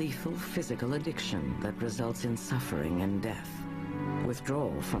creates a lethal physical addiction that results in suffering and death.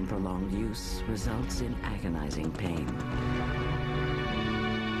 Withdrawal from prolonged use results in agonizing pain.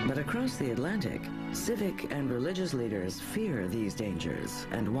 But across the Atlantic, civic and religious leaders fear these dangers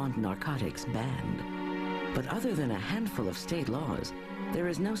and want narcotics banned. But other than a handful of state laws, there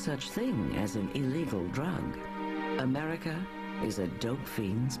is no such thing as an illegal drug. America is a dope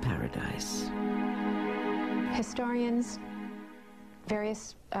fiend's paradise. Historians,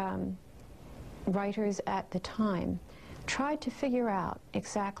 various writers at the time, tried to figure out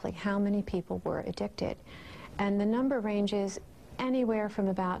exactly how many people were addicted. And the number ranges anywhere from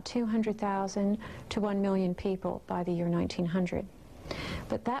about 200,000 to 1 million people by the year 1900.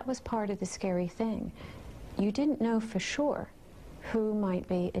 But that was part of the scary thing. You didn't know for sure who might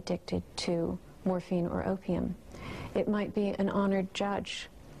be addicted to morphine or opium. It might be an honored judge,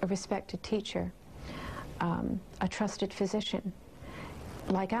 a respected teacher, a trusted physician.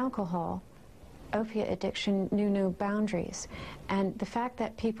 Like alcohol, opiate addiction knew no boundaries. And the fact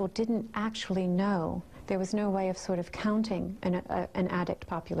that people didn't actually know, there was no way of sort of counting an addict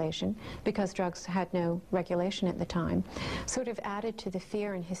population because drugs had no regulation at the time, sort of added to the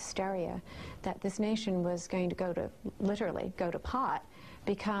fear and hysteria that this nation was going to literally go to pot,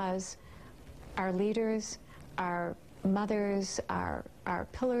 because our leaders, our mothers, our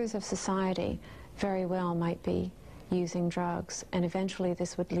pillars of society very well might be using drugs, and eventually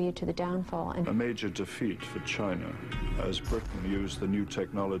this would lead to the downfall. A major defeat for China, as Britain used the new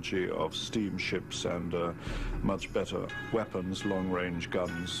technology of steamships and much better weapons, long-range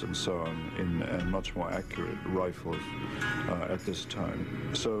guns and so on, and much more accurate rifles at this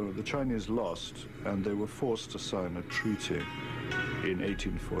time. So the Chinese lost, and they were forced to sign a treaty in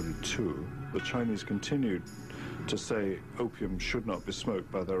 1842. The Chinese continued to say opium should not be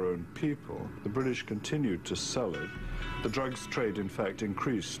smoked by their own people. The British continued to sell it. The drugs trade, in fact,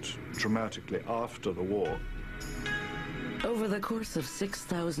 increased dramatically after the war. Over the course of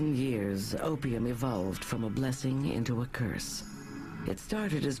 6,000 years, opium evolved from a blessing into a curse. It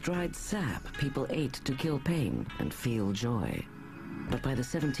started as dried sap people ate to kill pain and feel joy. But by the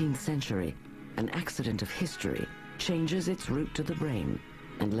 17th century, an accident of history changes its route to the brain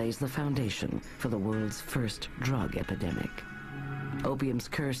and lays the foundation for the world's first drug epidemic. Opium's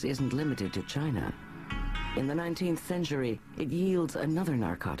curse isn't limited to China. In the 19th century, it yields another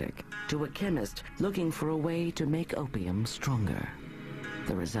narcotic to a chemist looking for a way to make opium stronger.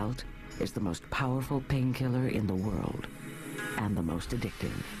 The result is the most powerful painkiller in the world and the most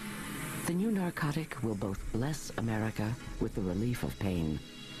addictive. The new narcotic will both bless America with the relief of pain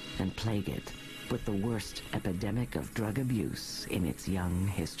and plague it with the worst epidemic of drug abuse in its young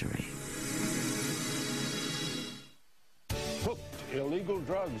history. Hooked, illegal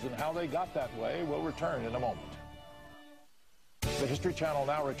drugs and how they got that way will return in a moment. The History Channel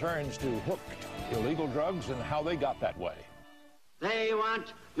now returns to Hooked, illegal drugs and how they got that way. They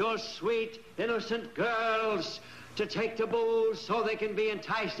want your sweet, innocent girls to take to booze so they can be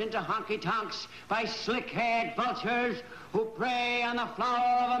enticed into honky-tonks by slick-haired vultures who prey on the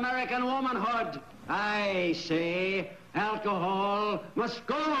flower of American womanhood. I say alcohol must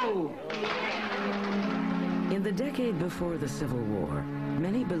go. In the decade before the Civil War,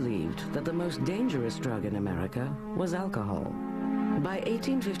 many believed that the most dangerous drug in America was alcohol. By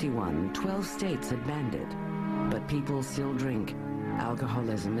 1851, 12 states had banned it, but people still drink.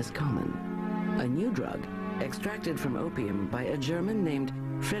 Alcoholism is common. A new drug, extracted from opium by a German named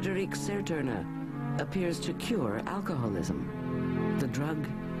Friedrich Serturner, appears to cure alcoholism. The drug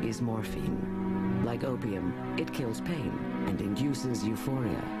is morphine. Like opium, it kills pain and induces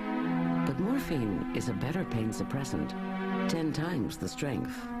euphoria. But morphine is a better pain suppressant, 10 times the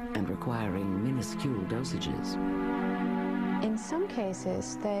strength and requiring minuscule dosages. In some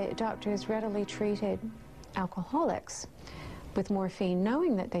cases, the doctors readily treated alcoholics with morphine,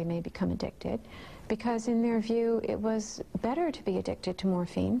 knowing that they may become addicted, because in their view it was better to be addicted to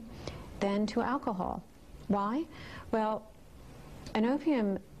morphine than to alcohol. Why? Well, an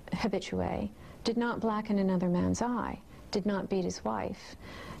opium habitué did not blacken another man's eye, did not beat his wife,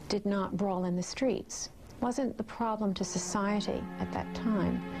 did not brawl in the streets. Wasn't the problem to society at that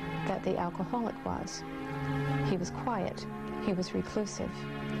time that the alcoholic was. He was quiet, he was reclusive,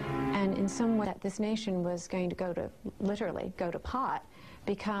 and in some way that this nation was going to go to, literally, go to pot,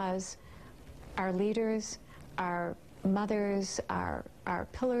 because our leaders, our mothers, our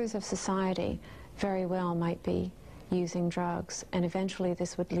pillars of society very well might be using drugs, and eventually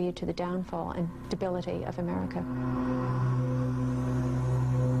this would lead to the downfall and debility of America.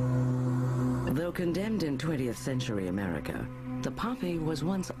 Though condemned in 20th century America, the poppy was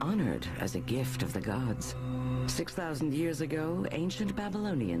once honored as a gift of the gods. 6,000 years ago, ancient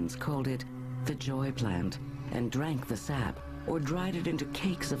Babylonians called it the joy plant and drank the sap or dried it into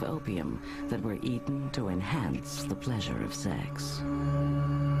cakes of opium that were eaten to enhance the pleasure of sex.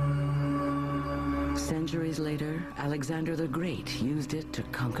 Centuries later, Alexander the Great used it to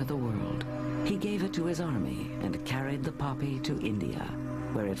conquer the world. He gave it to his army and carried the poppy to India,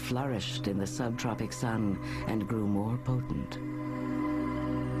 where it flourished in the subtropic sun and grew more potent.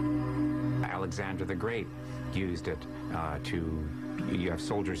 Alexander the Great used it you have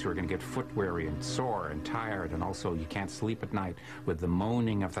soldiers who are going to get foot weary and sore and tired, and also you can't sleep at night with the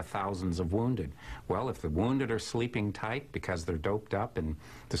moaning of the thousands of wounded. Well, if the wounded are sleeping tight because they're doped up and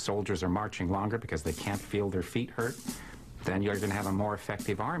the soldiers are marching longer because they can't feel their feet hurt, then you're going to have a more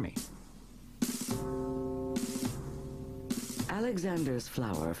effective army. Alexander's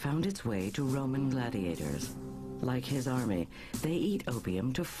flower found its way to Roman gladiators. Like his army, they eat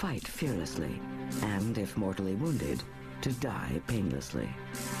opium to fight fearlessly, and if mortally wounded, to die painlessly.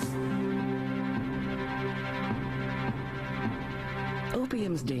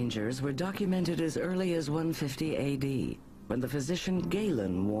 Opium's dangers were documented as early as 150 AD, when the physician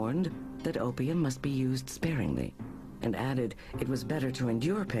Galen warned that opium must be used sparingly, and added it was better to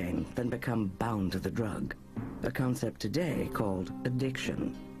endure pain than become bound to the drug, a concept today called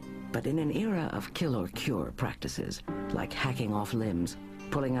addiction. But in an era of kill or cure practices, like hacking off limbs,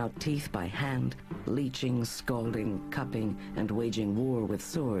 pulling out teeth by hand, leeching, scalding, cupping, and waging war with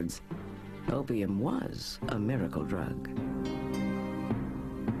swords, opium was a miracle drug.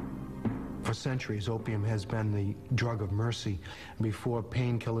 For centuries, opium has been the drug of mercy. Before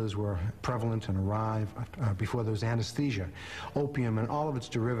painkillers were prevalent and arrived, before there was anesthesia, opium and all of its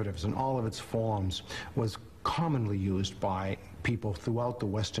derivatives and all of its forms was commonly used by people throughout the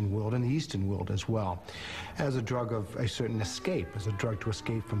Western world and the Eastern world as well, as a drug of a certain escape, as a drug to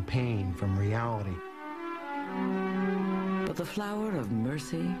escape from pain, from reality. But the flower of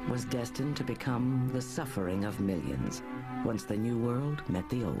mercy was destined to become the suffering of millions, once the New World met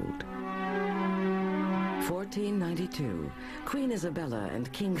the Old. 1492, Queen Isabella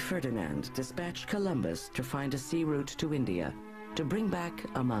and King Ferdinand dispatched Columbus to find a sea route to India, to bring back,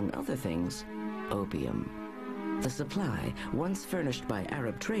 among other things, opium. The supply, once furnished by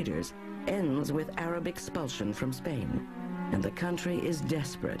Arab traders, ends with Arab expulsion from Spain, and the country is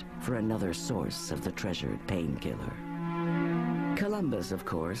desperate for another source of the treasured painkiller. Columbus, of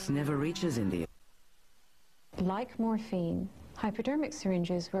course, never reaches India. Like morphine, hypodermic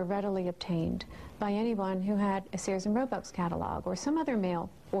syringes were readily obtained by anyone who had a Sears and Roebuck's catalog or some other mail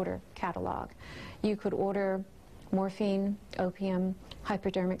order catalog. You could order morphine, opium,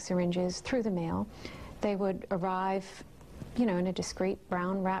 hypodermic syringes through the mail. They would arrive, in a discreet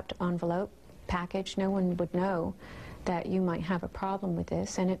brown wrapped envelope package. No one would know that you might have a problem with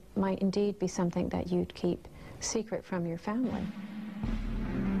this, and it might indeed be something that you'd keep secret from your family.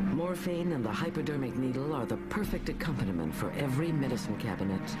 Morphine and the hypodermic needle are the perfect accompaniment for every medicine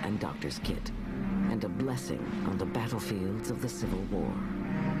cabinet and doctor's kit, and a blessing on the battlefields of the Civil War.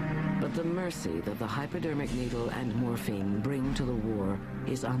 But the mercy that the hypodermic needle and morphine bring to the war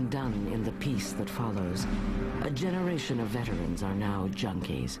is undone in the peace that follows. A generation of veterans are now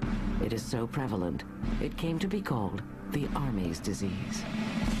junkies. It is so prevalent, it came to be called the Army's disease.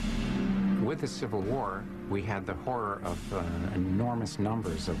 With the Civil War, we had the horror of enormous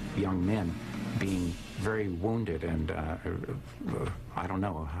numbers of young men being very wounded, and I don't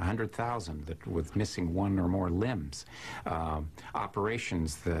know, 100,000 that with missing one or more limbs.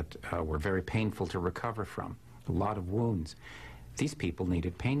 Operations that were very painful to recover from, a lot of wounds. These people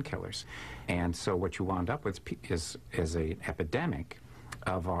needed painkillers, and so what you wound up with is an epidemic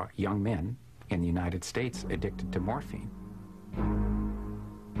of young men in the United States addicted to morphine.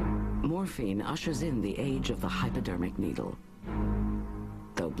 Morphine ushers in the age of the hypodermic needle.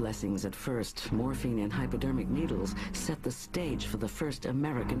 Though blessings at first, morphine and hypodermic needles set the stage for the first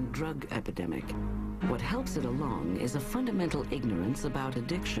American drug epidemic. What helps it along is a fundamental ignorance about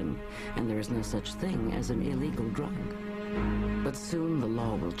addiction, and there is no such thing as an illegal drug. But soon the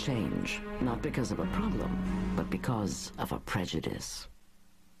law will change, not because of a problem, but because of a prejudice.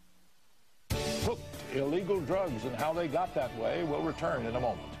 Hooked, illegal drugs and how they got that way will return in a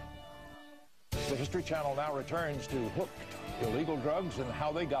moment. The History Channel now returns to Hooked, illegal drugs and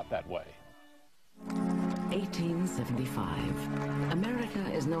how they got that way. 1875. America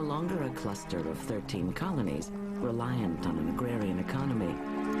is no longer a cluster of 13 colonies, reliant on an agrarian economy.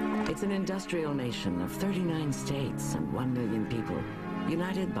 It's an industrial nation of 39 states and 1 million people,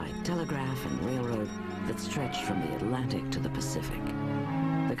 united by telegraph and railroad that stretch from the Atlantic to the Pacific.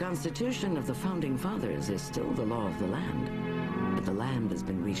 The Constitution of the Founding Fathers is still the law of the land, but the land has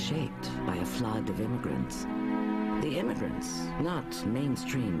been reshaped by a flood of immigrants. The immigrants, not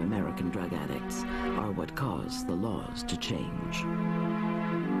mainstream American drug addicts, are what caused the laws to change.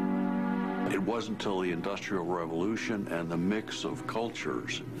 It wasn't until the Industrial Revolution and the mix of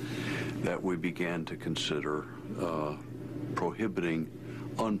cultures that we began to consider prohibiting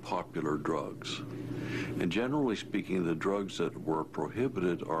unpopular drugs. And generally speaking, the drugs that were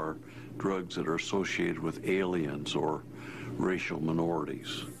prohibited are drugs that are associated with aliens or racial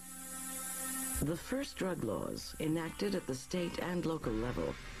minorities. The first drug laws, enacted at the state and local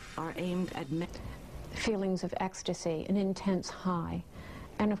level, are aimed at feelings of ecstasy, an intense high.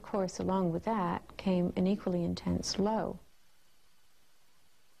 And of course, along with that came an equally intense low.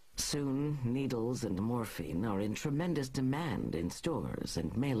 Soon, needles and morphine are in tremendous demand in stores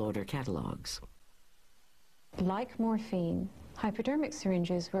and mail-order catalogs. Like morphine, hypodermic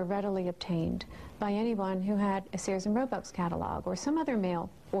syringes were readily obtained by anyone who had a Sears and Roebuck's catalog or some other mail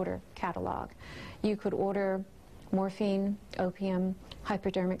order catalog. You could order morphine, opium,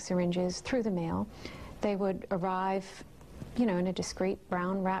 hypodermic syringes through the mail. They would arrive, in a discreet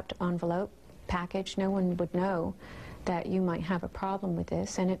brown wrapped envelope package. No one would know that you might have a problem with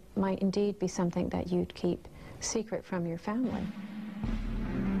this, and it might indeed be something that you'd keep secret from your family.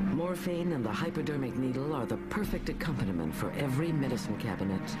 Morphine and the hypodermic needle are the perfect accompaniment for every medicine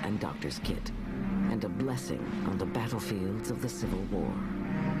cabinet and doctor's kit, and a blessing on the battlefields of the Civil War.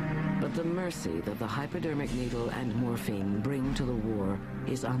 But the mercy that the hypodermic needle and morphine bring to the war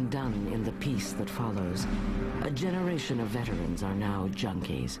is undone in the peace that follows. A generation of veterans are now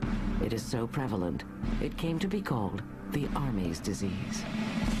junkies. It is so prevalent, it came to be called the Army's disease.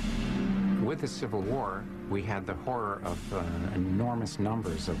 With the Civil War, we had the horror of enormous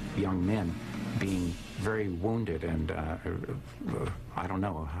numbers of young men being very wounded, and I don't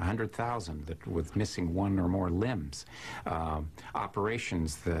know, 100,000 that with missing one or more limbs.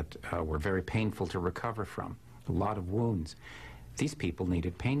 Operations that were very painful to recover from. A lot of wounds. These people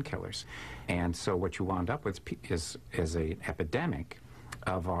needed painkillers. And so what you wound up with is an epidemic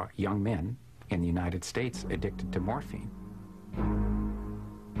of young men in the United States addicted to morphine.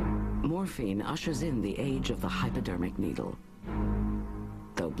 Morphine ushers in the age of the hypodermic needle.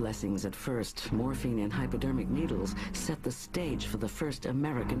 Though blessings at first, morphine and hypodermic needles set the stage for the first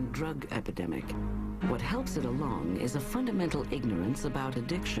American drug epidemic. What helps it along is a fundamental ignorance about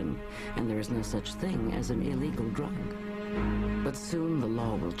addiction, and there is no such thing as an illegal drug. But soon the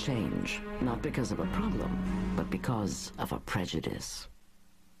law will change, not because of a problem, but because of a prejudice.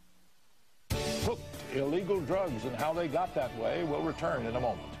 Hooked, illegal drugs and how they got that way will return in a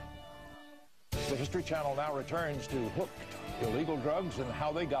moment. The History Channel now returns to Hooked, illegal drugs and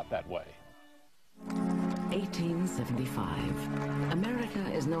how they got that way. 1875. America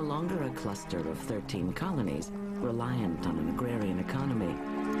is no longer a cluster of 13 colonies, reliant on an agrarian economy.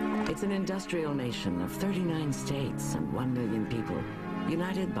 It's an industrial nation of 39 states and 1 million people,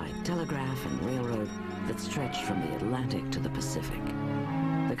 united by telegraph and railroad that stretch from the Atlantic to the Pacific.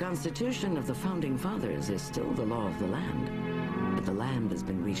 The Constitution of the Founding Fathers is still the law of the land, but the land has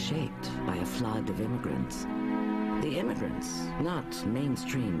been reshaped by a flood of immigrants. The immigrants, not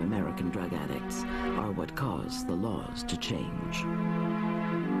mainstream American drug addicts, are what caused the laws to change.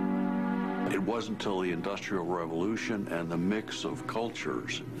 It wasn't until the Industrial Revolution and the mix of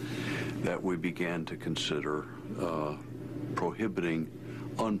cultures that we began to consider prohibiting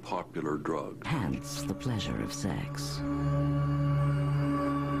unpopular drugs. Hence the pleasure of sex.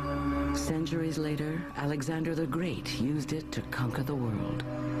 Centuries later, Alexander the Great used it to conquer the world.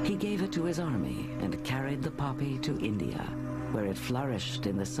 He gave it to his army and carried the poppy to India, where it flourished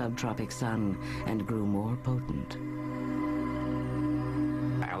in the subtropic sun and grew more potent.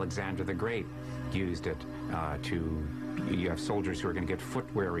 Alexander the Great used it you have soldiers who are going to get foot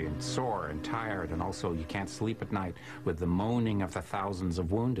weary and sore and tired, and also you can't sleep at night with the moaning of the thousands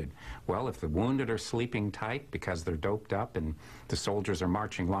of wounded. Well, if the wounded are sleeping tight because they're doped up and the soldiers are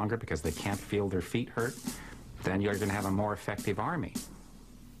marching longer because they can't feel their feet hurt, then you're going to have a more effective army.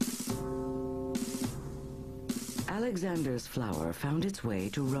 Alexander's flower found its way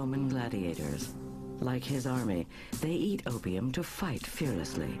to Roman gladiators. Like his army, they eat opium to fight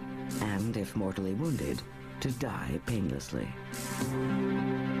fearlessly, and if mortally wounded, to die painlessly.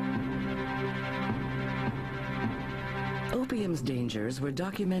 Opium's dangers were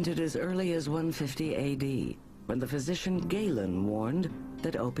documented as early as 150 AD, when the physician Galen warned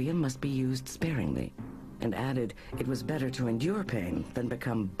that opium must be used sparingly, and added it was better to endure pain than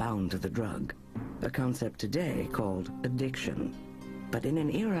become bound to the drug, a concept today called addiction. But in an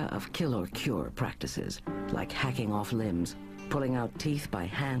era of kill or cure practices, like hacking off limbs, pulling out teeth by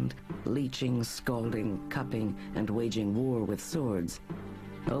hand, leeching, scalding, cupping, and waging war with swords,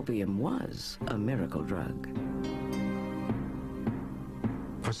 opium was a miracle drug.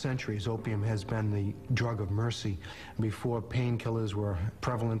 For centuries, opium has been the drug of mercy. Before painkillers were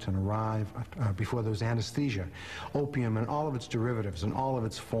prevalent and arrived, before there was anesthesia, opium and all of its derivatives and all of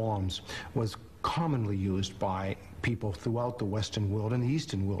its forms was commonly used by people throughout the Western world and the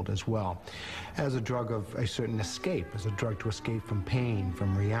Eastern world as well, as a drug of a certain escape, as a drug to escape from pain,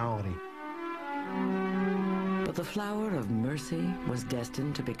 from reality. But the flower of mercy was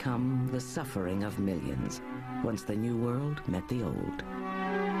destined to become the suffering of millions, once the New World met the Old.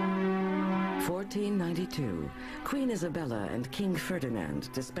 1492, Queen Isabella and King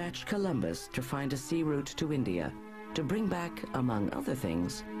Ferdinand dispatched Columbus to find a sea route to India, to bring back, among other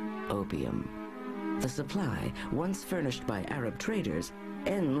things, opium. The supply, once furnished by Arab traders,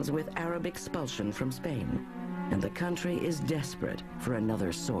 ends with Arab expulsion from Spain, and the country is desperate for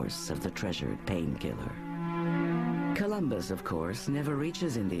another source of the treasured painkiller. Columbus, of course, never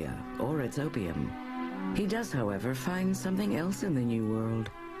reaches India or its opium. He does, however, find something else in the New World: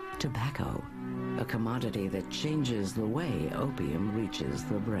 tobacco, a commodity that changes the way opium reaches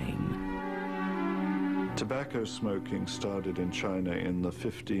the brain. Tobacco smoking started in China in the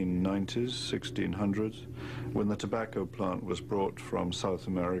 1590s, 1600s, when the tobacco plant was brought from South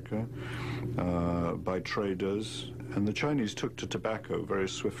America by traders And the Chinese took to tobacco very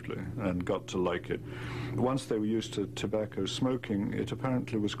swiftly and got to like it. Once they were used to tobacco smoking, it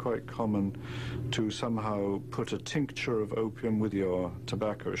apparently was quite common to somehow put a tincture of opium with your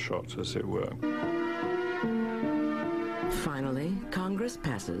tobacco shot, as it were. Finally, Congress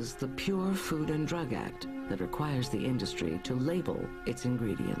passes the Pure Food and Drug Act that requires the industry to label its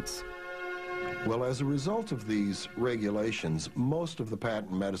ingredients. Well, as a result of these regulations, most of the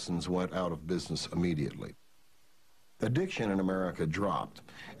patent medicines went out of business immediately. Addiction in America dropped,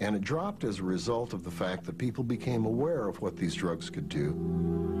 and it dropped as a result of the fact that people became aware of what these drugs could do.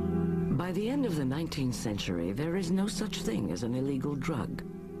 By the end of the 19th century, there is no such thing as an illegal drug,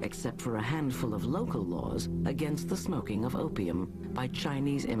 except for a handful of local laws against the smoking of opium by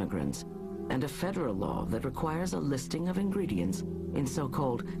Chinese immigrants, and a federal law that requires a listing of ingredients in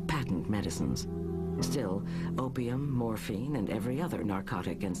so-called patent medicines. Still, opium, morphine, and every other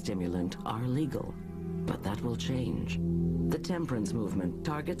narcotic and stimulant are legal. But that will change. The temperance movement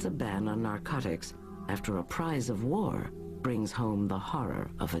targets a ban on narcotics after a prize of war brings home the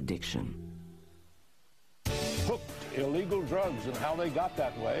horror of addiction. Hooked, illegal drugs and how they got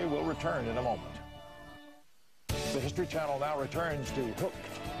that way will return in a moment. The History Channel now returns to Hooked,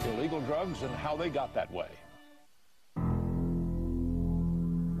 illegal drugs and how they got that way.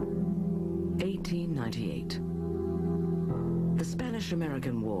 1898. The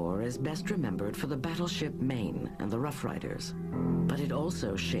Spanish-American War is best remembered for the battleship Maine and the Rough Riders, but it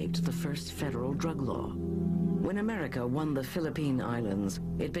also shaped the first federal drug law. When America won the Philippine Islands,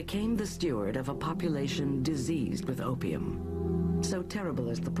 it became the steward of a population diseased with opium. So terrible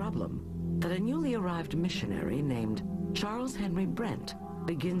is the problem that a newly arrived missionary named Charles Henry Brent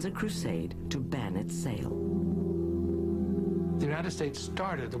begins a crusade to ban its sale. The United States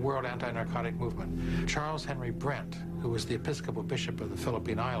started the world anti-narcotic movement. Charles Henry Brent, who was the Episcopal Bishop of the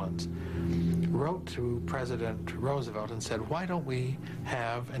Philippine Islands, wrote to President Roosevelt and said, why don't we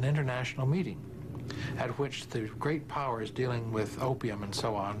have an international meeting at which the great powers dealing with opium and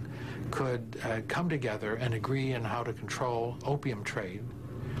so on could come together and agree on how to control opium trade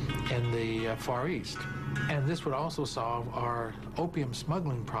in the Far East. And this would also solve our opium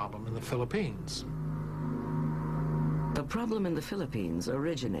smuggling problem in the Philippines. The problem in the Philippines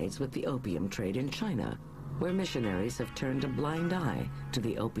originates with the opium trade in China, where missionaries have turned a blind eye to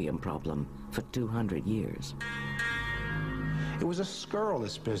the opium problem for 200 years. It was a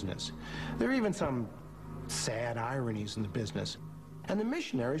scurrilous business. There are even some sad ironies in the business. And the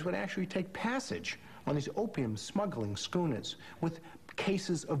missionaries would actually take passage on these opium smuggling schooners with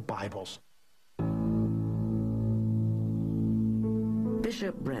cases of Bibles.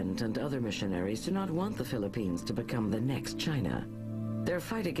 Bishop Brent and other missionaries do not want the Philippines to become the next China. Their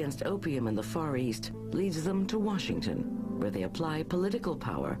fight against opium in the Far East leads them to Washington, where they apply political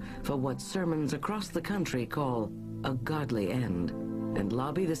power for what sermons across the country call a godly end, and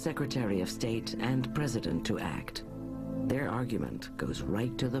lobby the Secretary of State and President to act. Their argument goes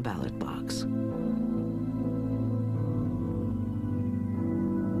right to the ballot box.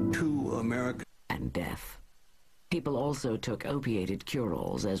 To America. And death. People also took opiated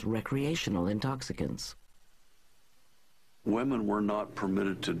cure-alls as recreational intoxicants. Women were not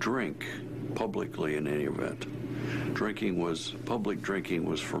permitted to drink publicly in any event. Public drinking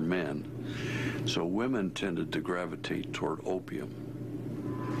was for men, so women tended to gravitate toward opium.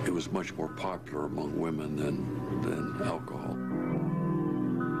 It was much more popular among women than alcohol.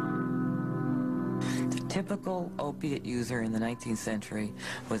 The typical opiate user in the 19th century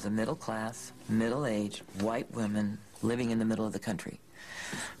was a middle-class, middle-aged, white woman living in the middle of the country.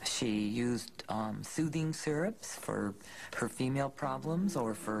 She used soothing syrups for her female problems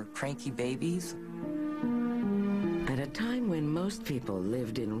or for cranky babies. At a time when most people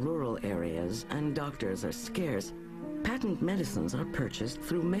lived in rural areas and doctors are scarce, patent medicines are purchased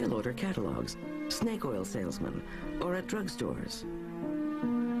through mail-order catalogs, snake oil salesmen, or at drugstores.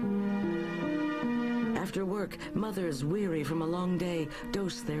 After work, mothers weary from a long day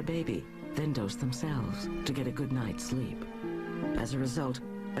dose their baby, then dose themselves to get a good night's sleep. As a result,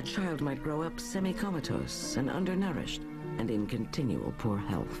 a child might grow up semi-comatose and undernourished and in continual poor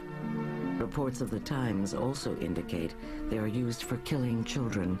health. Reports of the times also indicate they are used for killing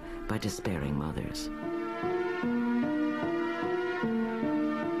children by despairing mothers.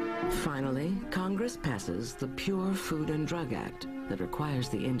 Finally, Congress passes the Pure Food and Drug Act that requires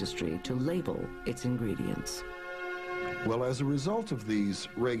the industry to label its ingredients. Well, as a result of these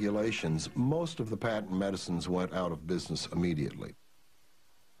regulations, most of the patent medicines went out of business immediately.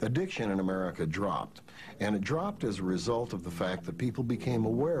 Addiction in America dropped, and it dropped as a result of the fact that people became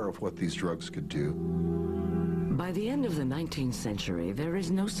aware of what these drugs could do. By the end of the 19th century, there is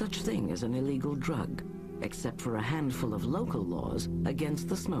no such thing as an illegal drug, except for a handful of local laws against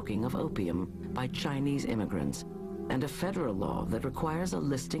the smoking of opium by Chinese immigrants, and a federal law that requires a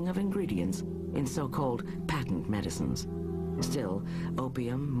listing of ingredients in so-called patent medicines. Still,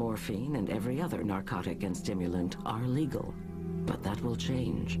 opium, morphine, and every other narcotic and stimulant are legal. But that will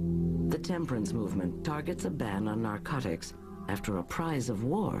change. The temperance movement targets a ban on narcotics after a prize of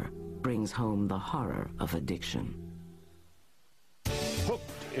war brings home the horror of addiction. Hooked,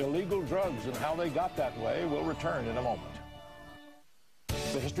 illegal drugs and how they got that way will return in a moment.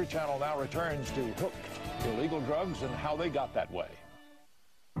 The History Channel now returns to Hooked, illegal drugs and how they got that way.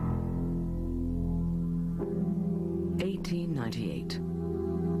 1898.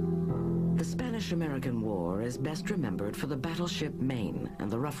 The Spanish-American War is best remembered for the battleship Maine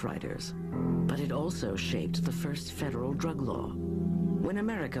and the Rough Riders, but it also shaped the first federal drug law. When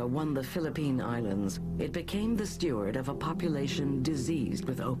America won the Philippine Islands, it became the steward of a population diseased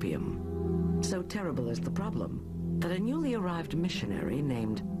with opium. So terrible is the problem that a newly arrived missionary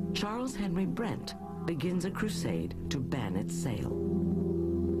named Charles Henry Brent begins a crusade to ban its sale.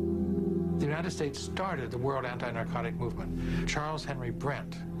 The United States started the world anti-narcotic movement. Charles Henry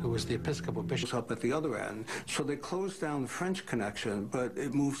Brent, who was the Episcopal bishop, up at the other end. So they closed down the French connection, but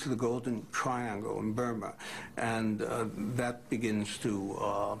it moves to the Golden Triangle in Burma, and that begins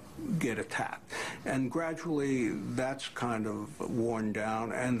to get attacked. And gradually, that's kind of worn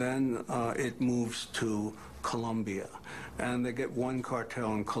down, and then it moves to Colombia, and they get one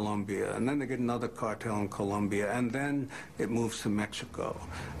cartel in Colombia, and then they get another cartel in Colombia, and then it moves to Mexico,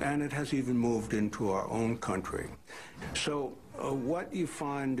 and it has even moved into our own country. So what you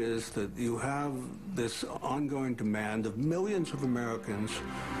find is that you have this ongoing demand of millions of Americans,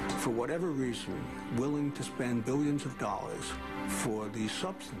 for whatever reason, willing to spend billions of dollars for these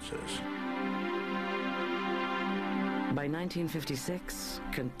substances. By 1956,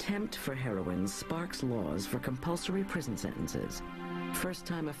 contempt for heroin sparks laws for compulsory prison sentences.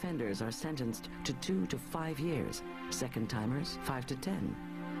 First-time offenders are sentenced to 2 to 5 years, second-timers 5 to 10,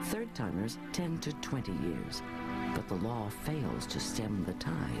 third-timers 10 to 20 years. But the law fails to stem the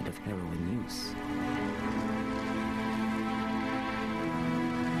tide of heroin use.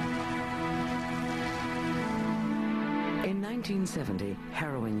 In 1970,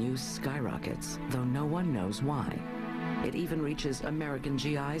 heroin use skyrockets, though no one knows why. It even reaches American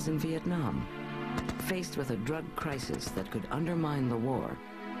GIs in Vietnam. Faced with a drug crisis that could undermine the war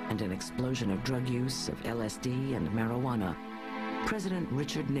and an explosion of drug use of LSD and marijuana, President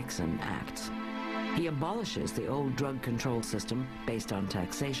Richard Nixon acts. He abolishes the old drug control system based on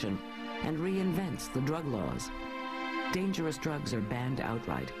taxation and reinvents the drug laws. Dangerous drugs are banned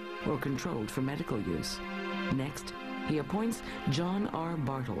outright or controlled for medical use. Next, he appoints John R.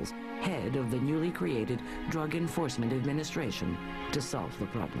 Bartels, head of the newly created Drug Enforcement Administration, to solve the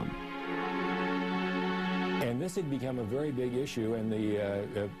problem. And this had become a very big issue, and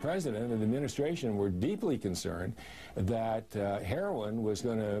the president and the administration were deeply concerned that heroin was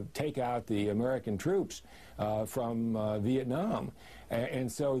going to take out the American troops from Vietnam.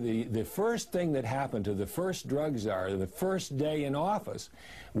 And so the first thing that happened to the first drug czar, the first day in office,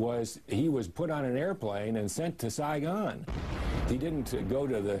 was he was put on an airplane and sent to Saigon. He didn't go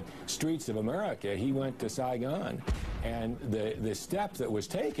to the streets of America, he went to Saigon. And the step that was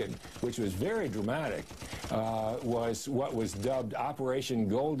taken, which was very dramatic, was what was dubbed Operation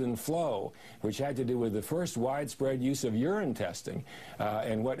Golden Flow, which had to do with the first widespread use of urine testing.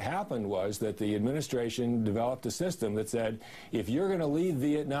 And what happened was that the administration developed a system that said, if you're going to leave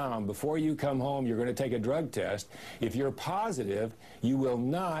Vietnam, before you come home, you're going to take a drug test. If you're positive, you will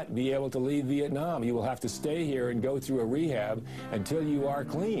not be able to leave Vietnam. You will have to stay here and go through a rehab until you are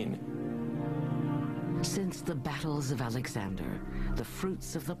clean. Since the battles of Alexander, the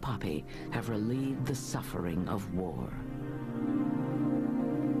fruits of the poppy have relieved the suffering of war.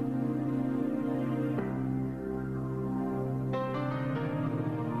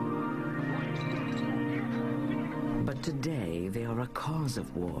 But today they are a cause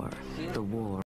of war, the war